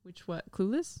 Which what?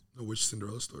 Clueless? No, which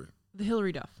Cinderella story? The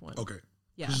Hilary Duff one. Okay.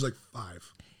 Yeah. Which is like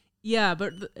 5. Yeah,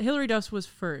 but Hilary Duff's was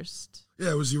first.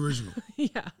 Yeah, it was the original.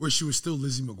 Yeah. Where she was still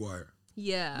Lizzie McGuire.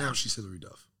 Yeah. Now she's Hilary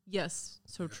Duff. Yes,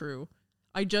 so true.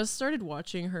 I just started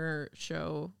watching her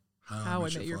show How I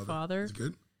Met Your Father. Is it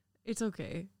good? It's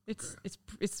okay. It's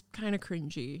kind of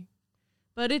cringy.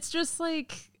 But it's just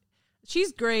like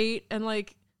she's great and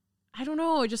like I don't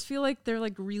know, I just feel like they're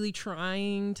like really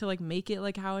trying to like make it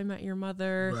like How I Met Your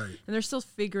Mother. Right. And they're still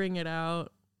figuring it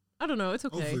out. I don't know, it's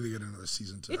okay. Hopefully they get another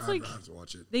season 2. It's I like- have to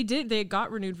watch it. They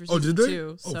got renewed for Oh, season did they?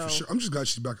 2. Oh, So for sure. I'm just glad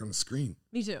she's back on the screen.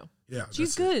 me too. Yeah.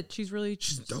 She's that's it. good. She's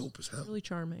She's dope as hell. really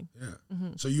charming. Yeah.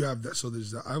 So you have that. So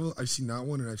there's that. I've seen that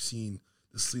one, and I've seen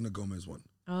the Selena Gomez one.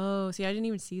 Oh, see, I didn't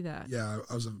even see that. Yeah,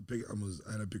 I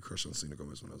had a big crush on Selena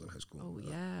Gomez when I was in high school. Oh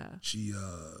yeah. She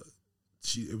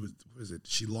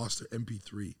She lost her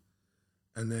MP3,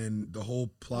 and then the whole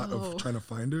plot Oh. of trying to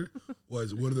find her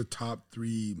was what are the top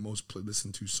 3 most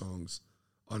listened to songs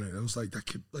on it. And I was like, that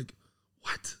could like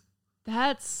what?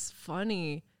 That's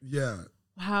funny. Yeah,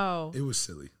 Wow. it was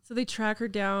silly. So they track her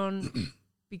down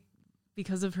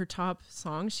because of her top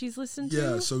songs she's listened to?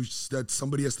 Yeah, so that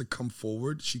somebody has to come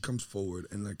forward. She comes forward,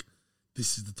 and like,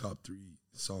 this is the top 3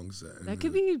 songs. That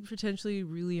could be potentially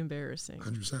really embarrassing.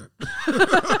 100%.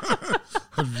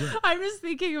 100%. I'm just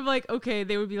thinking of like, okay,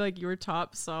 they would be like your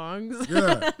top songs.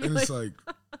 Yeah, I'd be and it's like,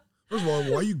 first of all,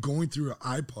 why are you going through an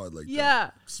iPod like that?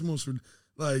 yeah. It's the most,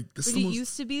 like, this But is the it most,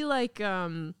 used to be like,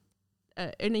 and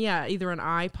yeah, either an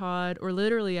iPod or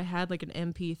literally I had like an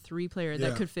MP3 player Yeah.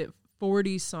 that could fit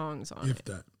 40 songs on if it.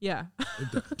 that. Yeah.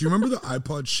 If that. Do you remember the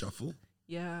iPod Shuffle,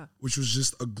 Yeah. which was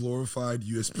just a glorified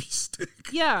USB stick?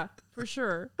 Yeah, for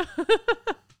sure.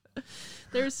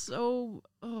 There's so,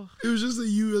 It was just a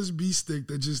USB stick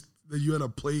that you had a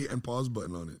play and pause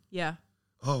button on it. yeah,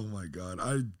 Oh my God.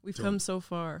 we've come so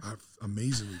far.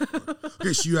 Amazingly far.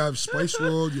 Okay, so you have Spice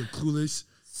World, you have Clueless,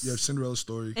 you have Cinderella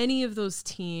Story. Any of those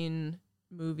teen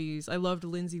movies. I loved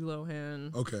Lindsay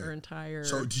Lohan. Okay. Her entire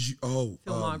So did you,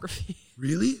 filmography.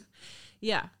 really?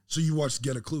 Yeah. So you watched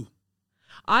Get a Clue,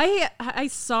 I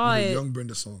saw the it. Young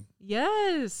Brenda song.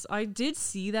 Yes, I did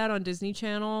see that on Disney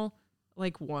Channel.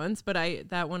 like once, but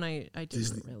that one I didn't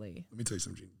Disney. really. Let me tell you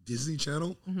something. Disney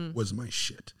Channel was my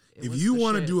shit. It If was you the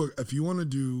want to shit. do if you want to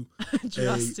do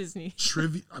Just a Disney.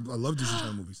 trivia, I love Disney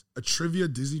Channel movies. A trivia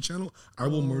Disney Channel, I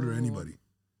will murder anybody.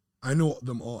 I know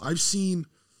them all. I've seen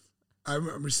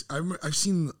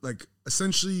like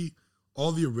essentially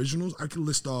all the originals. I can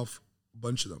list off a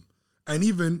bunch of them. And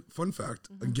even fun fact,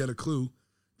 and get a clue,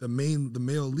 the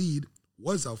male lead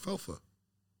was Alfalfa.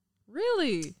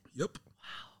 Really? Yep.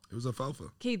 Wow. It was Alfalfa.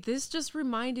 Okay, this just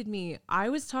reminded me. I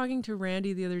was talking to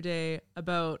Randy the other day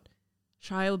about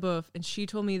Shia LaBeouf, and she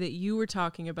told me that you were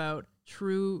talking about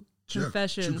True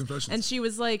Confessions. True Confessions. And she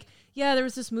was like, yeah, there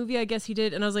was this movie I guess he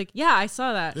did. And I was like, yeah, I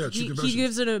saw that. Yeah, True he Confessions.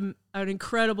 gives it an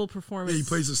incredible performance.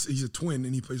 Yeah, he's a twin,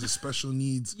 and he plays a special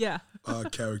needs Yeah.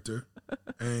 character.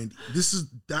 And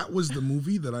that was the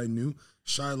movie that I knew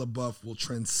Shia LaBeouf will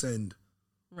transcend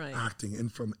Right. acting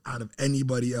and from out of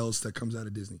anybody else that comes out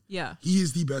of Disney. Yeah. He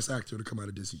is the best actor to come out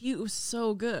of Disney. He was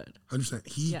so good. 100%.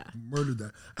 He Yeah. murdered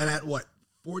that. And at what,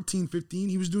 14, 15,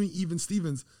 he was doing Even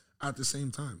Stevens at the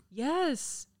same time.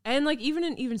 Yes. And like even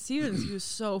in Even Stevens, he was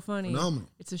so funny. Phenomenal.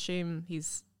 It's a shame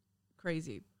he's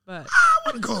crazy. But I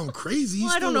wouldn't call him crazy. He's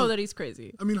well, I don't still know that he's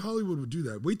crazy. I mean, Hollywood would do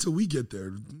that. Wait till we get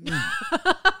there.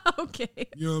 Okay.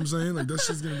 You know what I'm saying? Like, that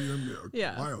shit's going to be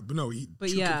Yeah. wild. But no, But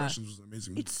True yeah. Confessions was an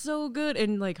amazing movie. It's so good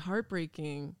and like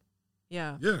heartbreaking.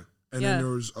 Yeah. Yeah. And Yeah. then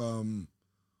there was,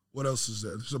 what else is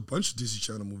there? There's a bunch of Disney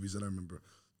Channel movies that I remember.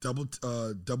 Double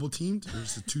Teamed.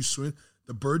 There's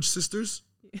the Burge sisters,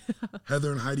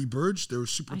 Heather and Heidi Burge. They were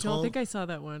super I tall. don't think I saw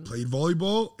that one. Played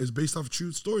volleyball. Is based off a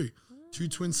true story. Two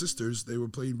twin sisters. They were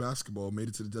playing basketball. Made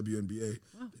it to the WNBA.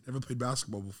 Wow. They never played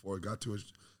basketball before. Got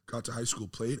to high school,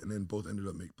 played, and then both ended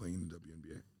up playing in the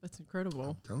WNBA. That's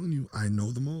incredible. Telling you, I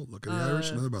know them all. Look at the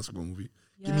Irish, another basketball movie.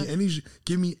 Yeah.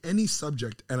 Give me any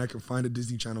subject, and I can find a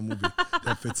Disney Channel movie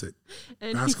that fits it.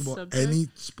 Any Basketball, subject? any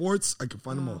sports, I can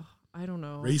find them all. I don't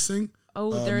know. Racing.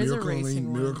 Oh, there is a Miracle in racing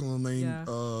Lane, one. Miracle in Lane.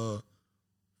 Yeah.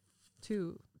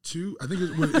 Two. I think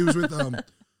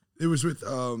it was with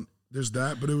there's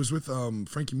that, but it was with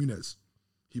Frankie Muniz.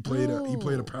 He played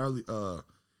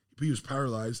he was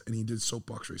paralyzed and he did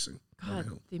soapbox racing. God,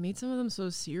 they made some of them so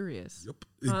serious. Yep.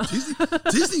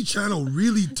 Disney Channel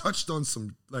really touched on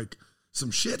some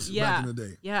shit back in the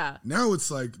day. Yeah. Now it's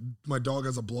like my dog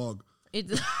has a blog.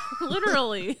 It's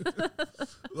literally.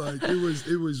 Like it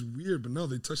was weird, but no,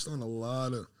 they touched on a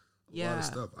lot of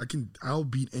stuff. I'll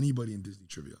beat anybody in Disney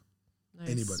trivia. Nice.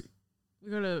 Anybody.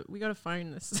 We gotta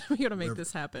find this. We gotta make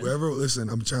this happen. Listen,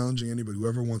 I'm challenging anybody.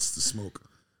 Whoever wants to smoke,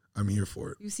 I'm here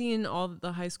for it. You seen all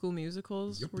the High School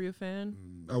Musicals? Yep. Were you a fan?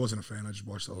 I wasn't a fan. I just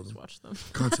watched all of them. Watch them.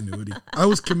 Continuity. I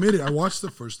was committed. I watched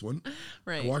the first one.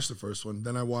 Right. I watched the first one.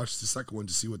 Then I watched the second one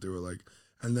to see what they were like.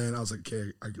 And then I was like,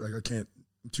 okay, I can't.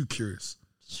 I'm too curious.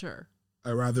 Sure.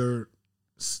 I rather.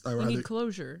 You need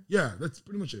closure. Yeah, that's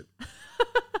pretty much it.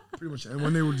 Pretty much. And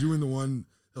when they were doing the one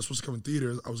that was supposed to come in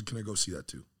theaters, I was gonna go see that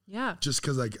too. Yeah. Just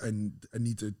because I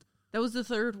need to. That was the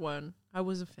third one. I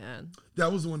was a fan.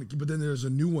 That was the one. But then there's a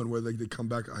new one where they come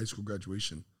back at high school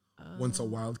graduation. Once a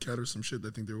Wildcat or some shit. I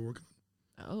think they were working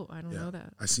on. Oh, I don't know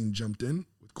that. I seen Jumped In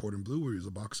with Cordon Bleu where he was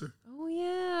a boxer. Oh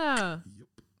yeah. Yep.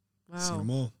 Wow. Seen them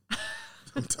all.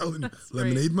 I'm telling you. That's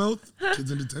Lemonade Mouth,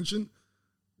 Kids in Detention.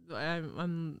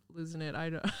 I'm losing it. I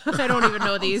don't even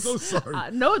know these. I'm so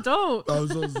sorry. No, don't. I'm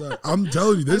so sorry. I'm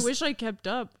telling you this. I wish I kept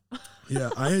up. Yeah,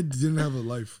 didn't have a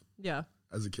life Yeah.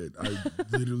 as a kid. I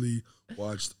literally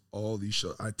watched all these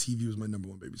shows. TV was my number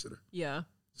one babysitter. Yeah.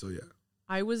 So yeah.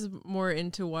 I was more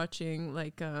into watching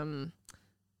like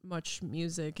much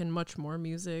music and much more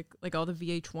music, like all the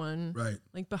VH1, Right.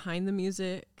 like Behind the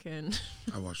Music and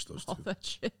I watched those all too. that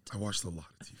shit. I watched a lot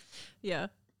of TV. Yeah.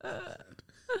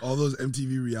 All those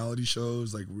MTV reality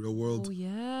shows like Real World. Oh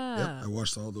yeah. Yep, I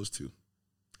watched all those too.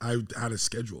 I had a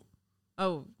schedule.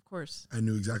 Oh, of course. I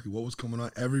knew exactly what was coming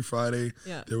on every Friday.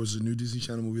 Yeah. There was a new Disney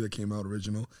Channel movie that came out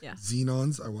original. Yeah.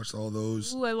 Xenons. I watched all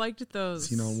those. Ooh, I liked those.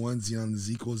 Xenon 1, Xenon the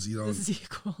Sequel, The Xenon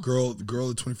sequel. Girl of the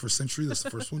 21st Century. That's the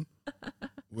first one.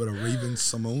 With a Raven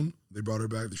Simone. They brought her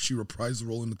back. She reprised the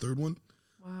role in the third one.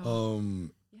 Wow.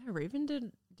 Yeah, Raven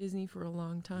did Disney for a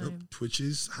long time. Yep.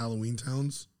 Twitches, Halloween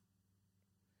Towns.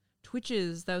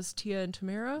 Twitches, that was Tia and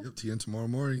Tamara. Yep, Tia and Tamara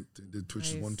Mori. They did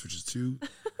Twitches Nice. 1, Twitches 2.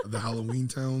 The Halloween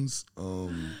Towns.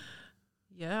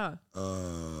 Yeah.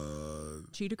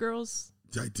 Cheetah Girls.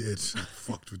 I did. I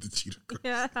fucked with the Cheetah Girls.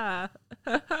 Yeah.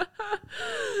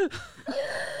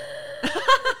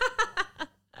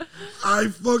 I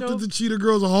fucked with the Cheetah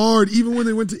Girls hard, even when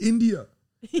they went to India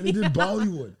and they did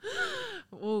Bollywood.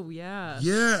 Oh yeah.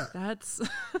 Yeah. That's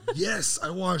Yes, I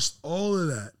watched all of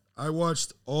that. I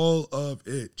watched all of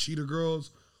it. Cheetah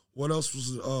Girls, What else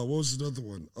was? What was another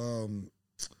one?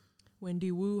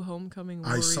 Wendy Wu, Homecoming I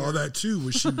Warrior. saw that too,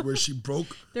 where she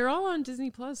broke. They're all on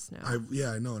Disney Plus now.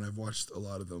 I know, and I've watched a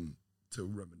lot of them to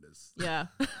reminisce. Yeah.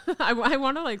 I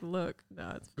want to like look.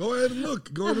 No, it's Go ahead and look.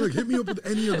 Hit me up with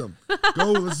any of them.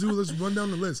 Let's run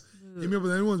down the list. Hit me up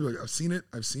with anyone. Be like, I've seen it.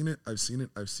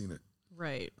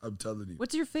 right. I'm telling you.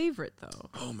 What's your favorite though?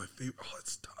 Oh, my favorite. Oh,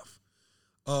 it's tough.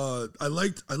 I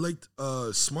liked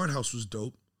Smart House was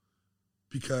dope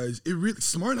because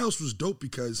Smart House was dope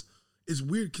because it's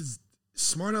weird because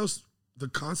Smart House, the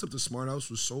concept of Smart House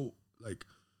was so like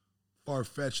far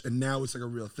fetched, and now it's like a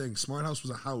real thing. Smart House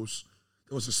was a house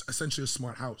that was essentially a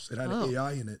smart house. It had an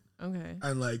AI in it. Okay.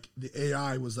 And like the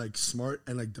AI was like smart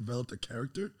and like developed a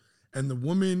character. And the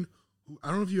woman who, I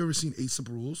don't know if you've ever seen 8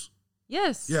 Simple Rules.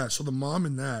 Yes. Yeah. So the mom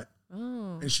in that,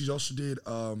 Oh. and she also did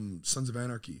Sons of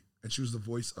Anarchy, and she was the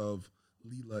voice of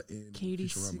Leela in Katie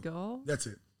Futurama. Seagal. That's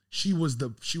it. She was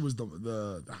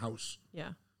the house.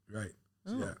 Yeah. Right.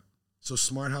 Oh. Yeah. So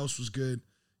Smart House was good.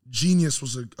 Genius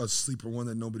was a sleeper one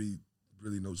that nobody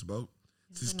really knows about.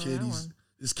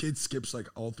 This kid skips like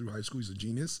all through high school. He's a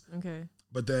genius, Okay.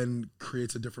 but then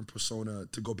creates a different persona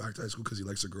to go back to high school because he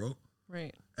likes a girl.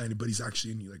 Right. But he's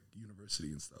actually in like university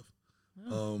and stuff.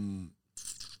 Oh.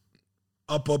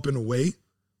 Up and Away,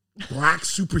 black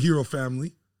superhero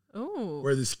family, Oh.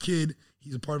 where this kid,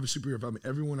 he's a part of a superhero family.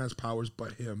 Everyone has powers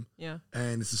but him, Yeah.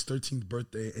 and it's his 13th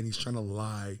birthday, and he's trying to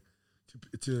lie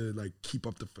to like keep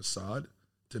up the facade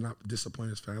to not disappoint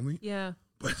his family. Yeah.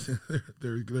 But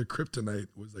their kryptonite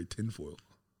was like tinfoil.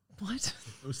 What?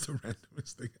 It was the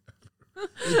randomest thing ever.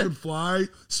 They could fly,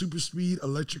 super speed,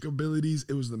 electric abilities.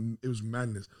 It was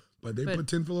madness. But they put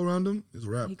tinfoil around them. It's a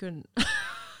wrap. He couldn't.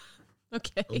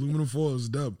 Okay. Aluminum foil is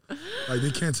dub. Like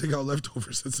they can't take out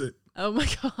leftovers. That's it. Oh my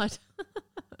god.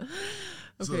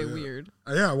 So, Okay, yeah. weird.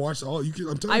 Yeah, I watched all. I'm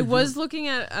telling I you. was looking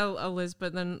at a list,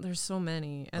 but then there's so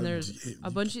many, and there's you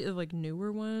a bunch of like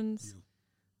newer ones,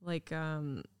 like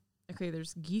okay,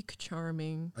 there's Geek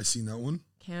Charming, I seen that one.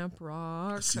 Camp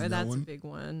Rock. seen that That's one. a big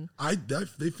one.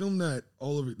 They filmed that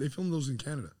all over. They filmed those in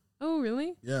Canada. Oh,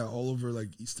 really? Yeah, all over like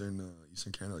Eastern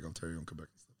Canada, like Ontario and Quebec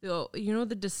and stuff. Oh, you know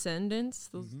the Descendants?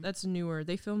 That's newer.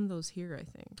 They filmed those here, I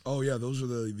think. Oh yeah, those are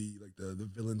the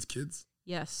villains' kids.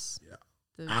 Yes. Yeah.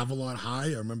 The Avalon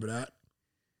High, I remember that.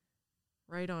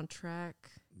 Right on Track.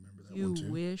 Remember that You one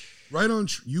too. Wish. Right on.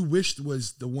 You Wished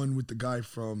was the one with the guy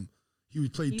from. He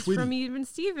played He's Twitty. from Even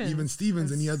Stevens. Even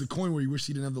Stevens, and he had the coin where he wished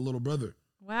he didn't have the little brother.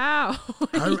 Wow.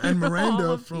 And Miranda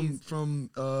All of from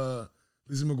these.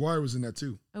 Lizzie McGuire was in that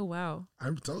too. Oh wow. I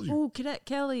told you. Oh, Cadet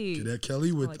Kelly. Cadet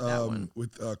Kelly with like that one.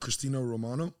 Christina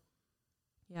Romano.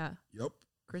 Yeah. Yep.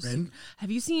 Kristen. Ben.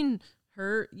 Have you seen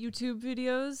her YouTube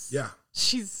videos? Yeah.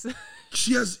 She's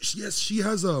She has a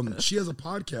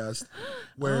podcast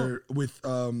where with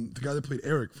the guy that played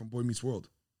Eric from Boy Meets World.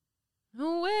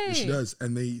 no way. Yeah, she does,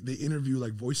 and they interview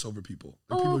like voiceover people.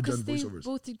 Like people Oh, who've done because they voiceovers.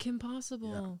 both did Kim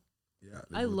Possible. Yeah,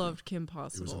 I loved Kim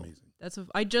Possible. It was amazing. That's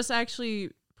I just actually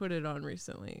put it on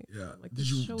recently. Yeah. Like, Did this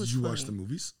you show did is you watch funny. the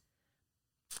movies?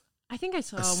 I think I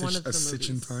saw one of the A Stitch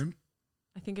in movies. Time.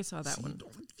 I think I saw that See, one.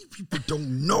 People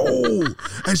don't know.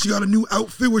 And she got a new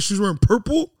outfit where she was wearing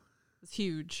purple. It's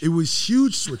huge. It was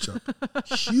huge switch up.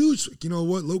 Huge. You know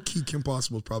what? Low key Kim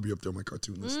Possible is probably up there on my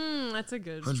cartoon list. That's a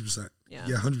good. 100%. Yeah.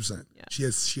 Yeah, 100%. Yeah.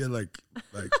 She had like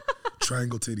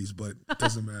triangle titties, but it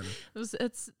doesn't matter.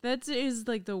 That is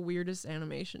like the weirdest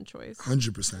animation choice.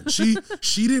 100%.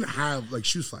 She didn't have like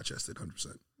she was flat chested.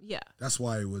 100%. Yeah. That's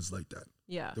why it was like that.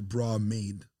 Yeah. The bra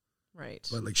made, Right.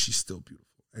 but like she's still beautiful,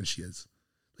 and she has.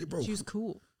 Like, bro, She's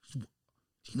cool.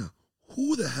 Tina,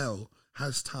 who the hell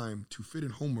has time to fit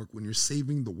in homework when you're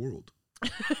saving the world?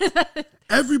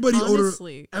 Everybody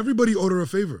Honestly. owed her a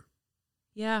favor.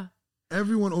 Yeah.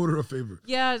 Everyone owed her a favor.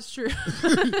 Yeah, it's true.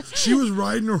 She was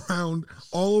riding around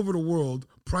all over the world,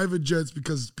 private jets,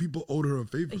 because people owed her a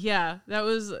favor. Yeah,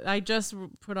 I just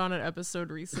put on an episode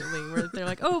recently where they're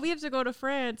like, oh, we have to go to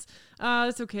France.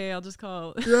 It's okay. I'll just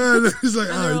call. Yeah, and it's like,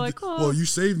 And all they're right, like, oh. well, you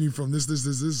saved me from this.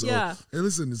 So, Yeah. hey,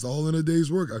 listen, it's all in a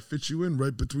day's work. I fit you in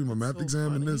right between my math so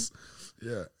exam and funny. this.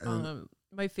 Yeah. And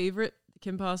My favorite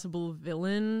Kim Possible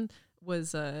villain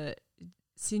was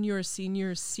Senior.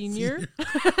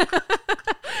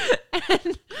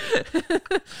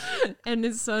 and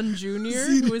his son Junior,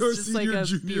 who was just like a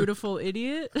Junior. beautiful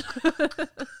idiot.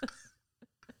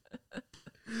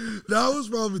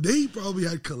 they probably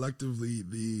had collectively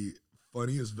the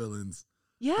funniest villains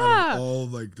out Yeah. of all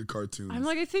like the cartoons. I'm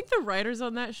like, I think the writers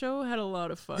on that show had a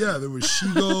lot of fun. yeah, there was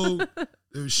Shigo,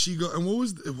 and what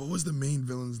was the main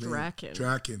villain's name?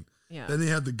 Draken. Yeah. Then they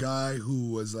had the guy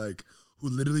who was like, who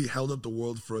literally held up the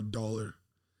world for $1.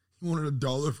 He wanted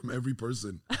 $1 from every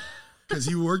person. Because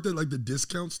he worked at like the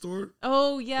discount store.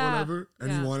 Oh, Or yeah. whatever. And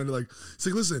Yeah. he wanted to like, it's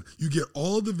like, listen, you get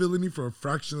all of the villainy for a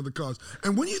fraction of the cost.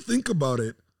 And when you think about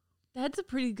it, That's a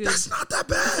pretty good. that's not that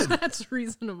bad. That's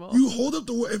reasonable. You hold up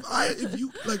the word. If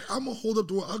you like, I'm gonna hold up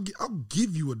the word. I'll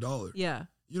give you $1. Yeah.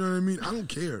 You know what I mean? I don't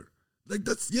care. Like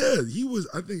he was.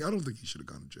 I don't think he should have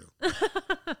gone to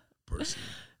jail. Personally,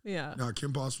 Yeah. now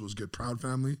Kim Possible was good. Proud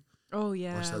Family. Oh,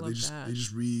 yeah. Watch I that. love that. They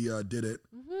just did it.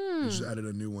 Mhm. They just added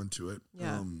a new one to it.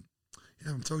 Yeah.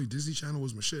 Yeah, I'm telling you, Disney Channel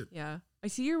was my shit. Yeah. I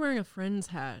see you're wearing a Friends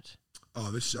hat. Oh,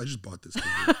 I just bought this.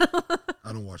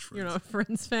 I don't watch Friends. You're not a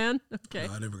Friends fan? Okay.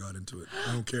 No, I never got into it.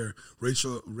 I don't care.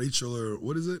 Rachel, or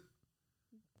what is it?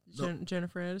 No.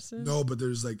 Jennifer Aniston? No, but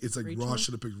there's like it's like Rachel? Ross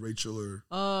should have picked Rachel or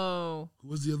Oh. who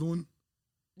was the other one?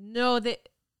 No,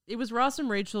 it was Ross and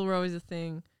Rachel were always a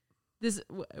thing.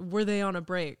 Were they on a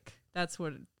break? That's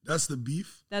That's the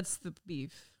beef. that's the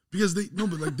beef. Because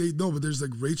but there's like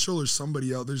Rachel or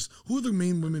somebody else. There's who are the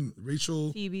main women?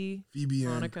 Rachel, Phoebe, and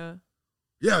Monica.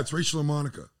 yeah, it's Rachel and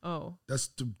Monica. Oh. That's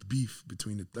the beef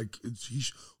between it. Like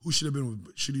who should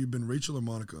he have been Rachel or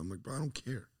Monica? I'm like, bro, I don't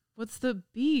care. What's the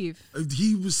beef?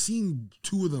 He was seeing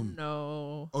two of them.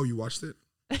 No. Oh, you watched it?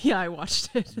 Yeah, I watched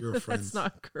it. You're a Friends. That's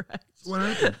not correct. So what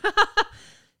happened?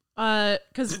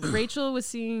 Because Rachel was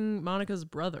seeing Monica's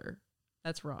brother.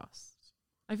 That's Ross.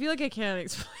 I feel like I can't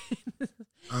explain this.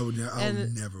 I would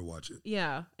never watch it.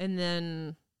 Yeah, and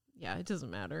then it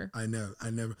doesn't matter. I never.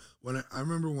 I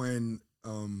remember when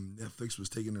Netflix was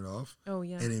taking it off. Oh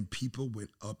yeah, and then people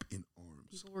went up in arms.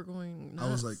 people were going nuts.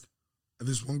 I was like,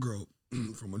 this one girl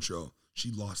from one show,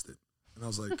 she lost it, and I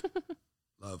was like,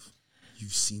 love,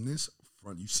 you've seen this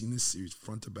series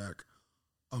front to back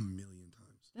a million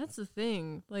times. That's the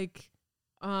thing. Like,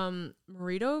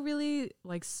 Marito really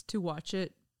likes to watch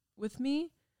it with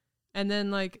me, and then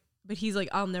but he's like,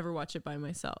 I'll never watch it by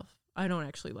myself. I don't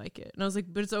actually like it. And I was like,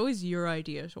 but it's always your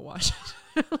idea to watch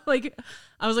it.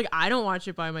 I was like, I don't watch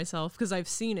it by myself because I've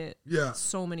seen it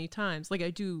so many times. Like, I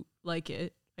do like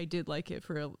it. I did like it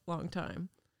for a long time.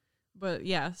 But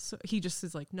yeah, so he just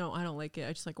is like, no, I don't like it.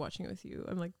 I just like watching it with you.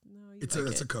 I'm like, no,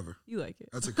 That's a cover. You like it.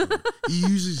 That's a cover. He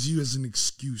uses you as an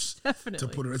excuse Definitely.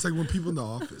 to put it. It's like when people in The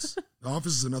Office. The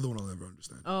Office is another one I'll never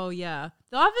understand. Oh yeah,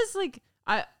 The Office.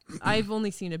 I've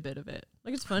only seen a bit of it.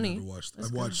 Like, it's funny.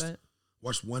 I've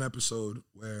watched one episode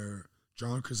where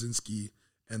John Krasinski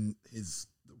and his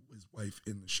wife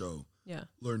in the show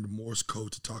learned Morse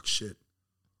code to talk shit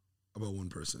about one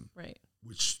person. Right.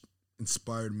 Which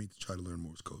inspired me to try to learn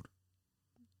Morse code.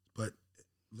 But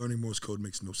learning Morse code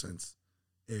makes no sense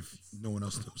if no one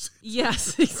else knows it.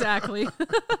 Yes, exactly.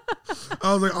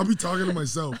 I was like, I'll be talking to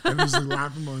myself and just like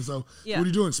laughing by myself. Yeah. What are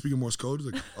you doing? Speaking Morse code?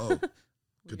 He's like, oh,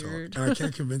 good talk. Weird. And I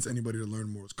can't convince anybody to learn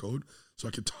Morse code, so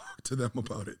I can talk to them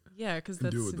about it. Yeah, because And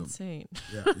that's do it with them. insane.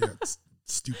 Yeah, it's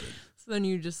stupid. So then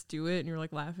you just do it and you're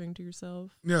like laughing to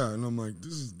yourself. Yeah, and I'm like,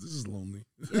 this is lonely.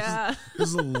 Yeah. This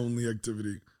is a lonely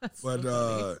activity. That's But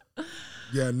so funny.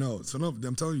 yeah, no. So no,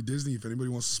 I'm telling you, Disney, if anybody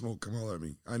wants to smoke, come holler at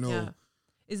me. I know. Yeah.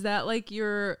 Is that like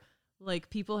your,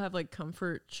 like, people have like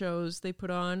comfort shows they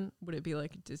put on? Would it be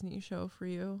like a Disney show for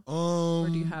you? Or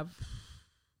do you have,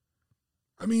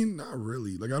 I mean, not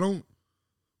really. Like, I don't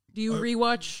do you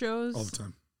rewatch shows? all the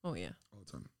time. Oh yeah. All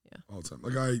the time. Yeah. All the time.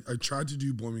 Like I tried to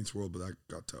do Boy Meets World, but that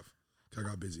got tough. I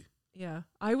got busy. Yeah.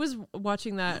 I was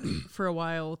watching that for a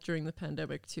while during the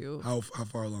pandemic too. How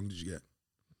far along did you get?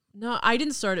 No, I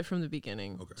didn't start it from the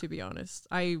beginning, Okay. to be honest.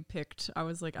 I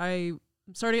was like, I'm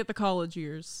starting at the college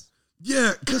years.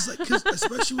 Yeah, because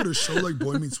especially with a show like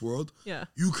Boy Meets World, Yeah.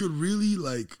 you could really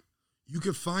you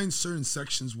could find certain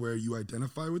sections where you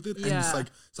identify with it. And it's Yeah. like,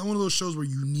 it's not one of those shows where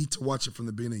you need to watch it from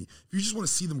the beginning. If you just want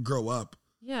to see them grow up,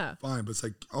 Yeah. fine. But it's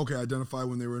like, okay, identify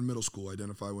when they were in middle school,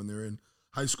 identify when they were in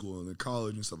high school and in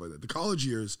college and stuff like that. The college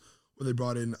years where they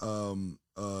brought in,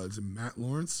 is it Matt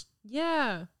Lawrence?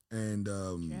 Yeah. And,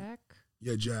 Jack.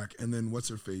 yeah, Jack. And then what's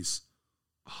her face?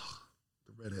 Oh,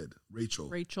 the redhead, Rachel.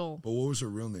 Rachel. But what was her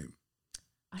real name?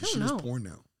 I She don't does know. porn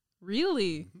now.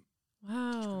 Really?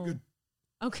 Wow. Good.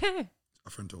 Okay. A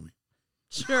friend told me.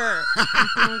 Sure.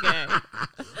 Okay.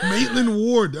 Maitland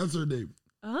Ward, that's her name.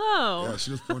 Oh. Yeah, she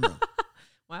does porn now.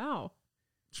 Wow.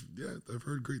 Yeah, I've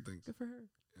heard great things. Good for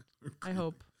her. I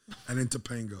hope. And then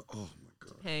Topanga. Oh my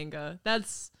god. Topanga.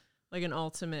 That's like an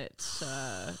ultimate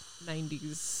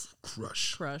 90s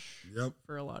Crush. crush Yep.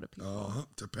 for a lot of people.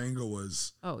 Topanga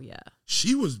was. Oh yeah.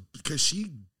 She was because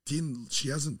she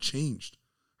hasn't changed.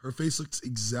 Her face looks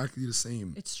exactly the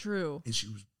same, It's true. and she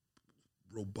was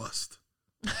robust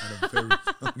at a very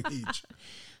young age.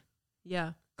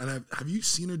 Yeah. And have you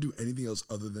seen her do anything else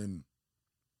other than?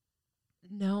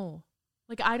 No.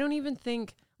 Like, I don't even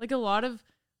think, Like a lot of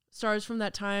stars from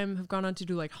that time have gone on to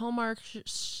do like Hallmark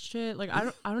shit. Like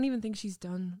I don't even think she's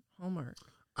done Hallmark.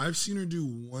 I've seen her do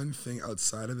one thing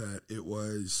outside of that. It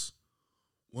was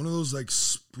one of those like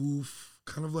spoof,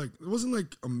 kind of like, it wasn't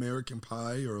like American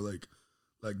Pie or like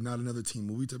Not Another Teen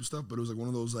Movie type of stuff, but it was like one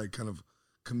of those like kind of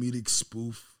comedic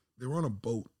spoof. They were on a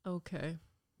boat. Okay.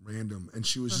 Random. And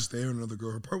she was just there and another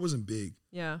girl. Her part wasn't big.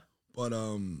 Yeah. But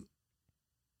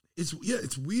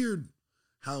it's weird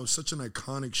how such an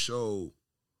iconic show,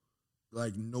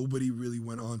 like nobody really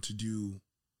went on to do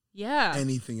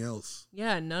anything else.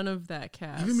 Yeah, none of that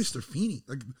cast. Even Mr. Feeney.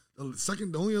 Like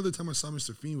the only other time I saw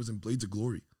Mr. Feeney was in Blades of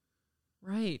Glory.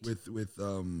 Right. With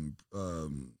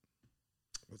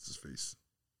what's his face?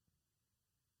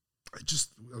 I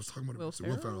was talking about Will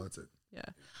Ferrell, that's it. Yeah.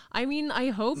 I mean, I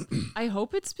hope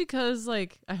it's because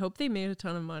like I hope they made a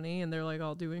ton of money and they're like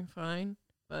all doing fine,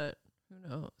 but who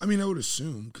knows? I mean, I would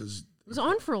assume because it was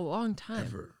on for a long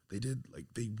time. They did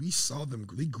we saw them.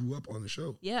 They grew up on the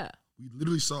show. Yeah. We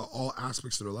literally saw all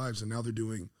aspects of their lives, and now they're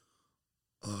doing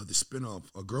the spinoff,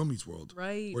 A Girl Meets World,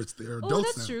 right? Where they're adults. Oh,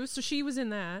 that's now. true. So she was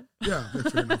in that. Yeah,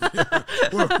 that's fair enough. Yeah.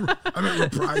 I mean,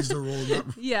 reprised the role. Not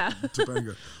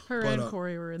Topanga. Her and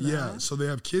Corey were in that. Yeah, so they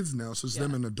have kids now, so it's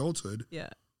them in adulthood. Yeah.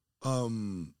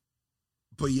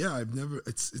 But yeah, I've never.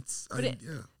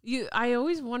 I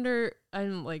always wonder.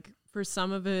 I'm like, for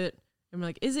some of it, I'm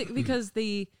like, is it because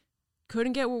they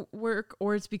couldn't get work,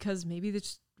 or it's because maybe they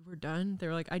just were done?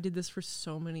 They're like, I did this for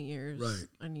so many years. Right.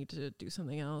 I need to do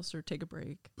something else or take a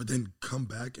break. But then come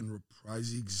back and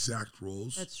reprise the exact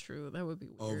roles. That's true. That would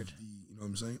be weird. You know what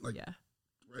I'm saying? Like, yeah.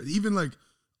 Right, even like,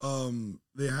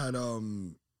 they had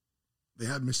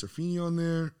Mr. Feeney on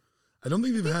there. I don't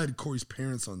think they've had Corey's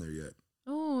parents on there yet.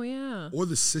 Oh yeah. Or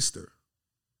the sister,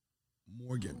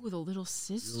 Morgan. Oh, the little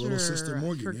sister. The little sister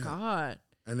Morgan. I forgot.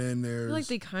 Yeah. And then there's. I feel like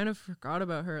they kind of forgot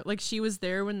about her. Like she was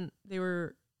there when they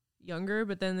were younger,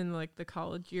 but then in like the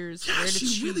college years, yeah, where did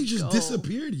she really just go?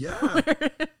 disappeared. Yeah. I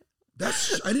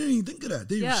didn't even think of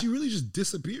that. She really just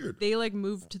disappeared. They like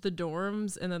moved to the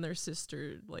dorms, and then their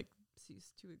sister like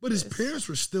ceased to exist. But his parents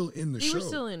were still in the show. They were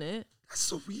still in it. That's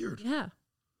so weird. Yeah.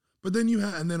 But then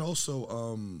and then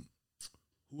also,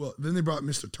 then they brought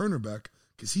Mr. Turner back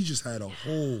because he just had a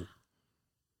whole,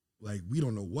 like, we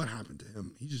don't know what happened to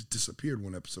him. He just disappeared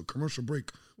one episode. Commercial break.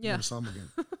 We never saw him again.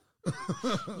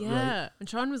 Yeah. Right? And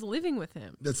Sean was living with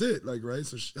him. That's it. Like, right?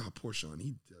 So, poor Sean.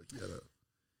 He had a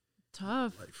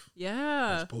tough life.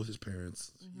 Yeah. Both his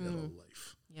parents. He had a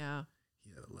life. Yeah. He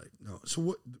had a life. No. So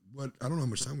what, I don't know how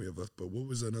much time we have left, but what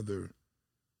was another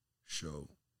show?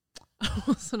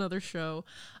 Was another show.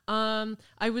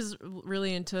 I was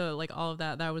really into like all of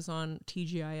that. That was on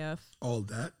TGIF. All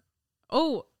that?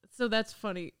 Oh, so that's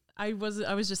funny. I was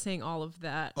just saying all of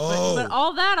that. Oh. But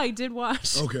all that I did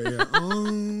watch. Okay, yeah.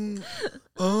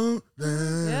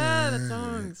 Yeah, that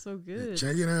song is so good.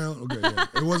 Check it out. Okay, yeah.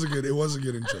 It was a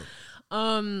good intro.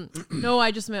 No, I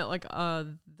just meant like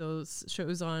those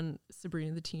shows on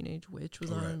Sabrina the Teenage Witch was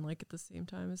on like at the same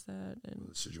time as that, and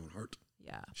Sijuan Hart.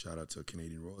 Yeah. Shout out to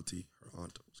Canadian royalty. Her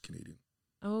aunt was Canadian.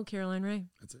 Oh, Caroline Ray.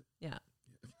 That's it. Yeah.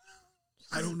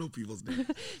 I don't know people's names.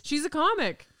 She's a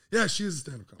comic. Yeah, she is a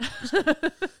stand-up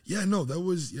comic. Yeah, no, that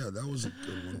was a good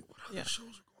one. What other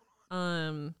shows are going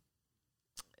on?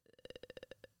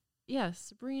 Yeah,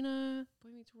 Sabrina, Boy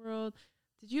Meets World.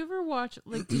 Did you ever watch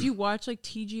did you watch like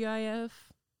TGIF?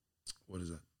 What is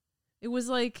that? It was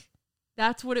like,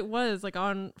 that's what it was. Like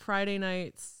on Friday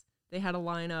nights, they had a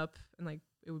lineup, and like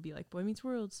it would be like Boy Meets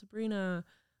World, Sabrina.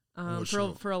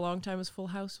 For a long time, it was Full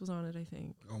House was on it, I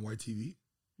think. On YTV?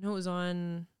 No, it was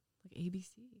on like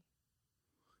ABC.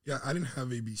 Yeah, I didn't have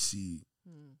ABC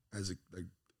as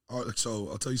so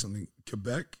I'll tell you something.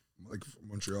 Quebec, like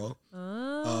Montreal,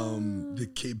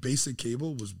 the basic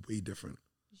cable was way different.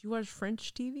 Did you watch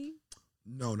French TV?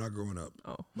 No, not growing up.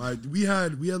 Oh, we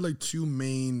had like two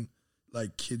main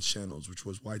like kids channels, which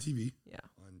was YTV,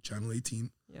 on channel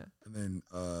 18, and then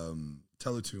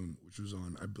Teletoon, which was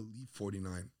on I believe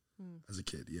 49 as a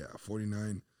kid. Yeah,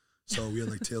 49. So we had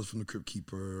like Tales from the Crypt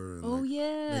Keeper and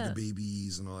Mega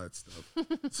Babies and all that stuff.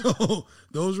 So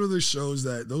those were the channels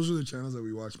that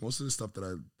we watched. Most of the stuff that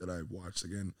I watched,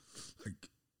 again, like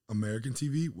American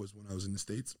TV, was when I was in the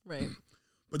States. Right.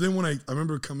 But then when I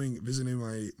remember visiting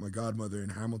my godmother in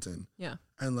Hamilton. Yeah.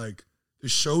 And like the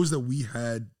shows that we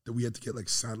had to get like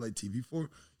satellite TV for,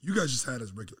 you guys just had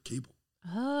as regular cable.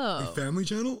 Oh. Like Family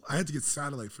Channel, I had to get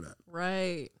satellite for that.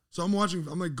 Right. So I'm like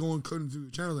clicking through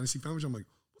the channels and I see Family Channel, I'm like,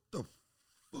 what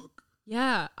the fuck?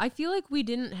 Yeah. I feel like we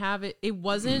didn't have it. It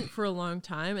wasn't for a long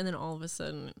time, and then all of a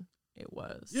sudden it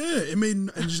was. Yeah,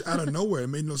 and just out of nowhere, it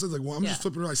made no sense. Like, well, I'm just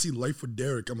flipping around, I see Life with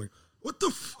Derek. I'm like, what the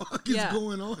fuck is Yeah.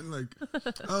 going on? Like,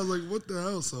 I was like, what the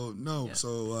hell? So no, Yeah.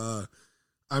 so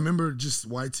I remember just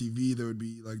YTV. There would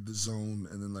be like The Zone,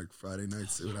 and then like Friday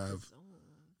nights they would have,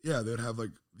 yeah, they would have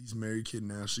like these Mary Kid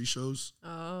and Ashley shows.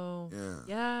 Oh. Yeah,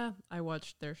 Yeah, I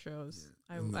watched their shows.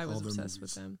 Yeah. And I was all their obsessed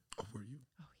with movies. them. Oh, were you?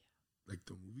 Oh Like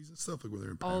the movies and stuff, like when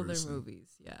they're in yeah, Paris. all their and- movies.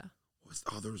 Yeah,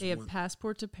 there was they had one.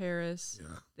 Passport to Paris.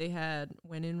 Yeah. They had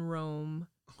When in Rome.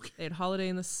 Okay. They had Holiday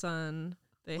in the Sun.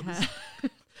 They What is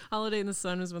had Holiday in the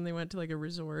Sun was when they went to like a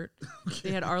resort.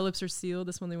 They had Our Lips Are Sealed.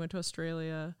 This one they went to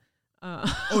Australia.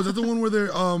 Oh, is that the one where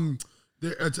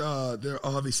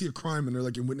they see a crime and they're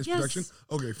like in witness Yes. protection?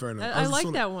 Okay, fair enough. I was like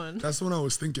just that one. That's the one I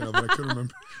was thinking of, but I couldn't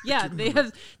remember. Yeah, couldn't they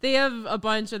remember. have a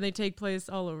bunch and they take place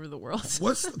all over the world.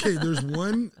 What's okay? There's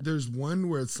one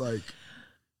where it's like,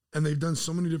 and they've done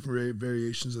so many different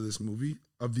variations of this movie,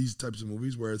 of these types of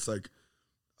movies, where it's like,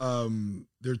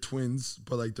 they're twins,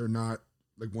 but like they're not.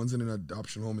 Like one's in an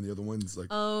adoption home and the other one's like.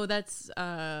 Oh, that's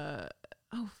what's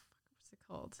it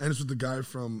called? And it's with the guy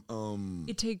from.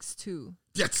 It Takes Two.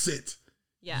 That's it.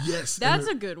 Yeah. Yes, and That's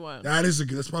they're- a good one. That is a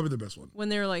good. That's probably the best one. When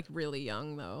they're like really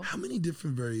young though. How many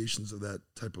different variations of that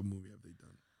type of movie have they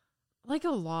done? Like a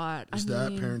lot. Is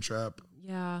that Parent Trap?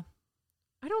 Yeah.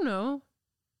 I don't know.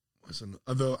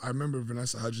 Although I remember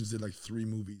Vanessa Hudgens did like 3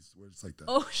 movies where it's like that.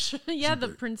 Oh, yeah, the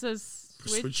did. Princess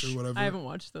Switch Switch or whatever? I haven't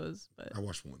watched those, but I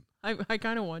watched one. I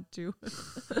kind of want to.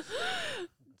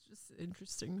 It's just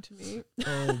interesting to me.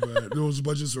 Oh man, those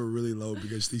budgets were really low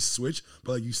because they switch,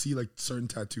 but like you see like certain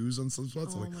tattoos on some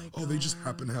spots. Oh I'm like, my oh, they just God.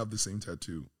 happen to have the same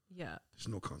tattoo. Yeah, There's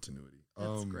no continuity.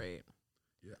 that's great.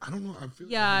 Yeah, I don't know. I feel.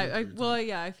 Yeah, like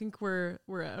I think we're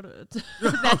out of it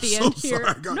I'm at the so end here.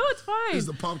 sorry. No, it's fine. It's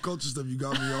the pop culture stuff. You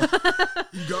got me off.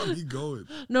 You got me going.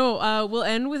 No, we'll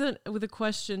end with a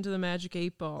question to the Magic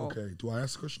 8 Ball. Okay. Do I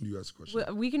ask a question? Do you ask a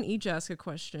question? We can each ask a Okay, you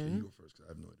question. go first because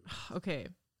I have no idea.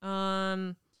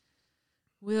 Okay.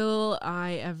 Will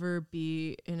I ever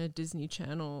be in a Disney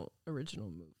Channel original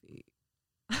movie?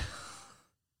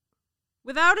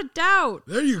 Without a doubt.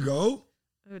 There you go.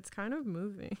 It's kind of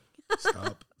moving.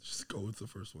 Stop. Just go with the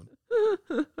first one.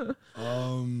 Fuck.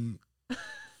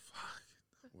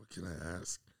 What can I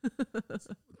ask?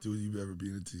 Do you ever be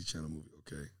in a Disney Channel movie?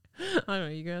 Okay. I don't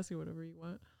know. You can ask me whatever you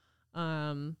want.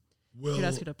 You Well, could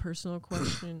ask it a personal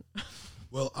question.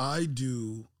 well, I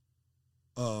do.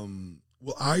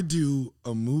 I do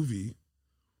a movie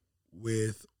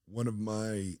with one of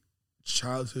my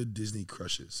childhood Disney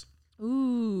crushes,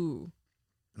 Ooh.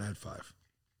 and I had 5.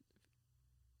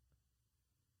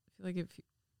 I feel like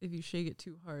if you shake it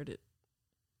too hard, it's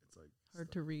It's like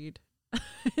hard to read.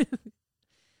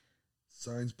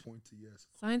 signs point to yes.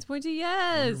 Signs point to I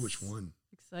yes. wonder which one.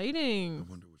 I Exciting.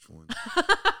 wonder which one. Oh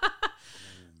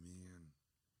man,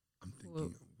 I'm thinking. Whoa.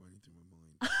 I'm going through my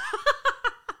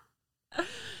mind.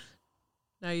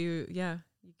 Now you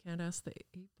can't ask the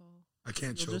 8 Ball. I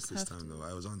can't You'll choke just this have time to. though.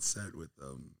 I was on set with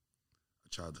a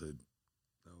childhood.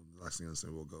 The last thing I was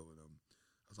saying, we'll go. And,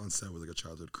 I was on set with like a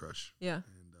childhood crush, Yeah.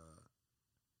 and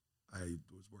I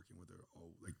was working with her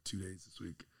like 2 days this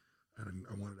week, and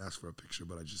I wanted to ask for a picture,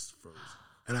 but I just froze.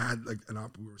 And I had like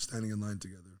we were standing in line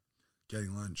together,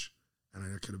 getting lunch, and I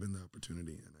could have been the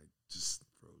opportunity, and I just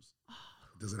froze.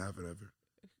 It doesn't happen ever.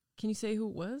 Can you say who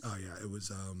it was? Oh yeah, it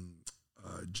was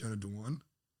Jenna Dewan.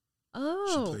 She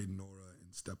Oh. played Nora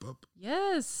in Step Up.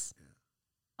 Yes.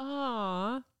 Yeah.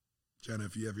 Aw. Jenna,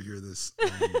 if you ever hear this,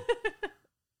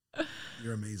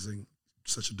 you're amazing.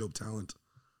 Such a dope talent.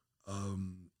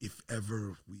 If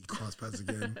ever we cross paths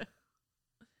again,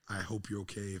 I hope you're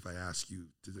okay if I ask you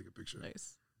to take a picture.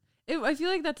 Nice. I feel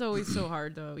like that's always so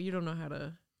hard though. You don't know how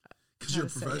to. Because how you're a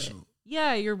to say it. professional.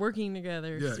 Yeah, you're working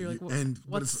together. Yeah, So you're like, but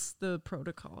what's the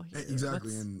protocol here?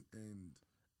 exactly, What's- and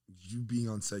you being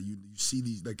on set, you see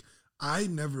these like I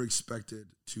never expected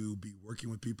to be working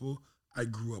with people I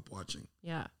grew up watching.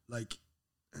 Yeah. Like,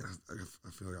 and I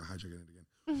feel like I'm hijacking it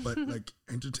again, but like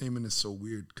entertainment is so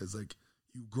weird because like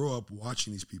you grow up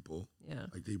watching these people, Yeah.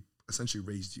 like they essentially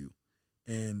raised you,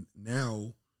 and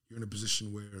now you're in a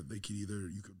position where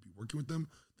you could be working with them,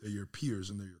 they're your peers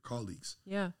and they're your colleagues.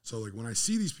 Yeah. So like when I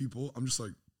see these people, I'm just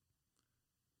like,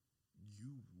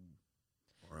 you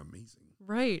are amazing.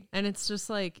 Right. And it's just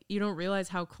like you don't realize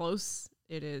how close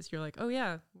it is. You're like, oh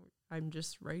yeah, I'm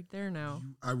just right there now.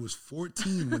 I was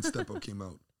 14 when Step Up came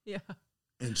out, Yeah.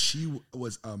 and she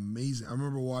was amazing. I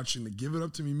remember watching the Give It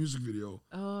Up to Me music video,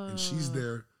 Oh. and she's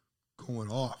there going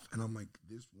off, and I'm like,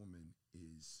 this woman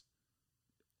is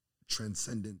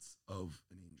transcendence of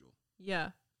an angel. Yeah.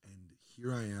 And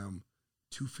here I am,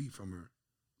 2 feet from her,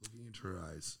 looking into her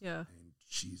eyes, Yeah. and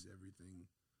she's everything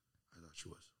I thought she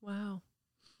was. Wow.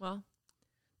 Well,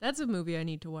 That's a movie I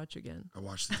need to watch again. I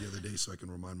watched it the other day so I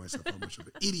can remind myself how much of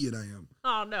an idiot I am.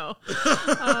 Oh no.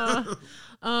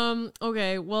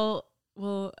 Okay.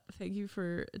 Well, thank you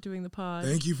for doing the pod.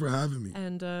 Thank you for having me.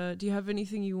 And do you have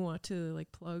anything you want to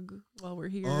like plug while we're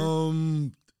here?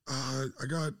 I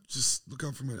got, just look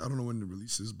out for my, I don't know when the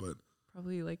release is, but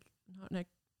probably like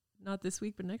not this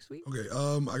week, but next week. Okay.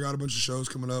 I got a bunch of shows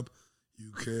coming up.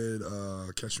 You could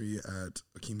catch me at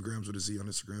Akeem Grams with a Z on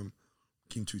Instagram,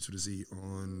 Akeem Tweets with a Z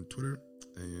on Twitter,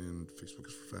 and Facebook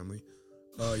is for family.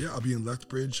 Yeah, I'll be in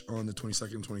Lethbridge on the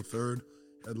 22nd and 23rd,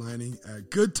 headlining at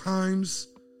Good Times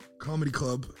Comedy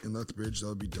Club in Lethbridge.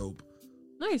 That'll be dope.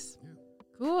 Nice. Yeah.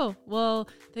 Cool. Well,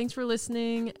 thanks for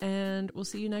listening, and we'll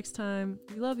see you next time.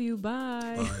 We love you.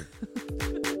 Bye.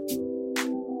 Bye.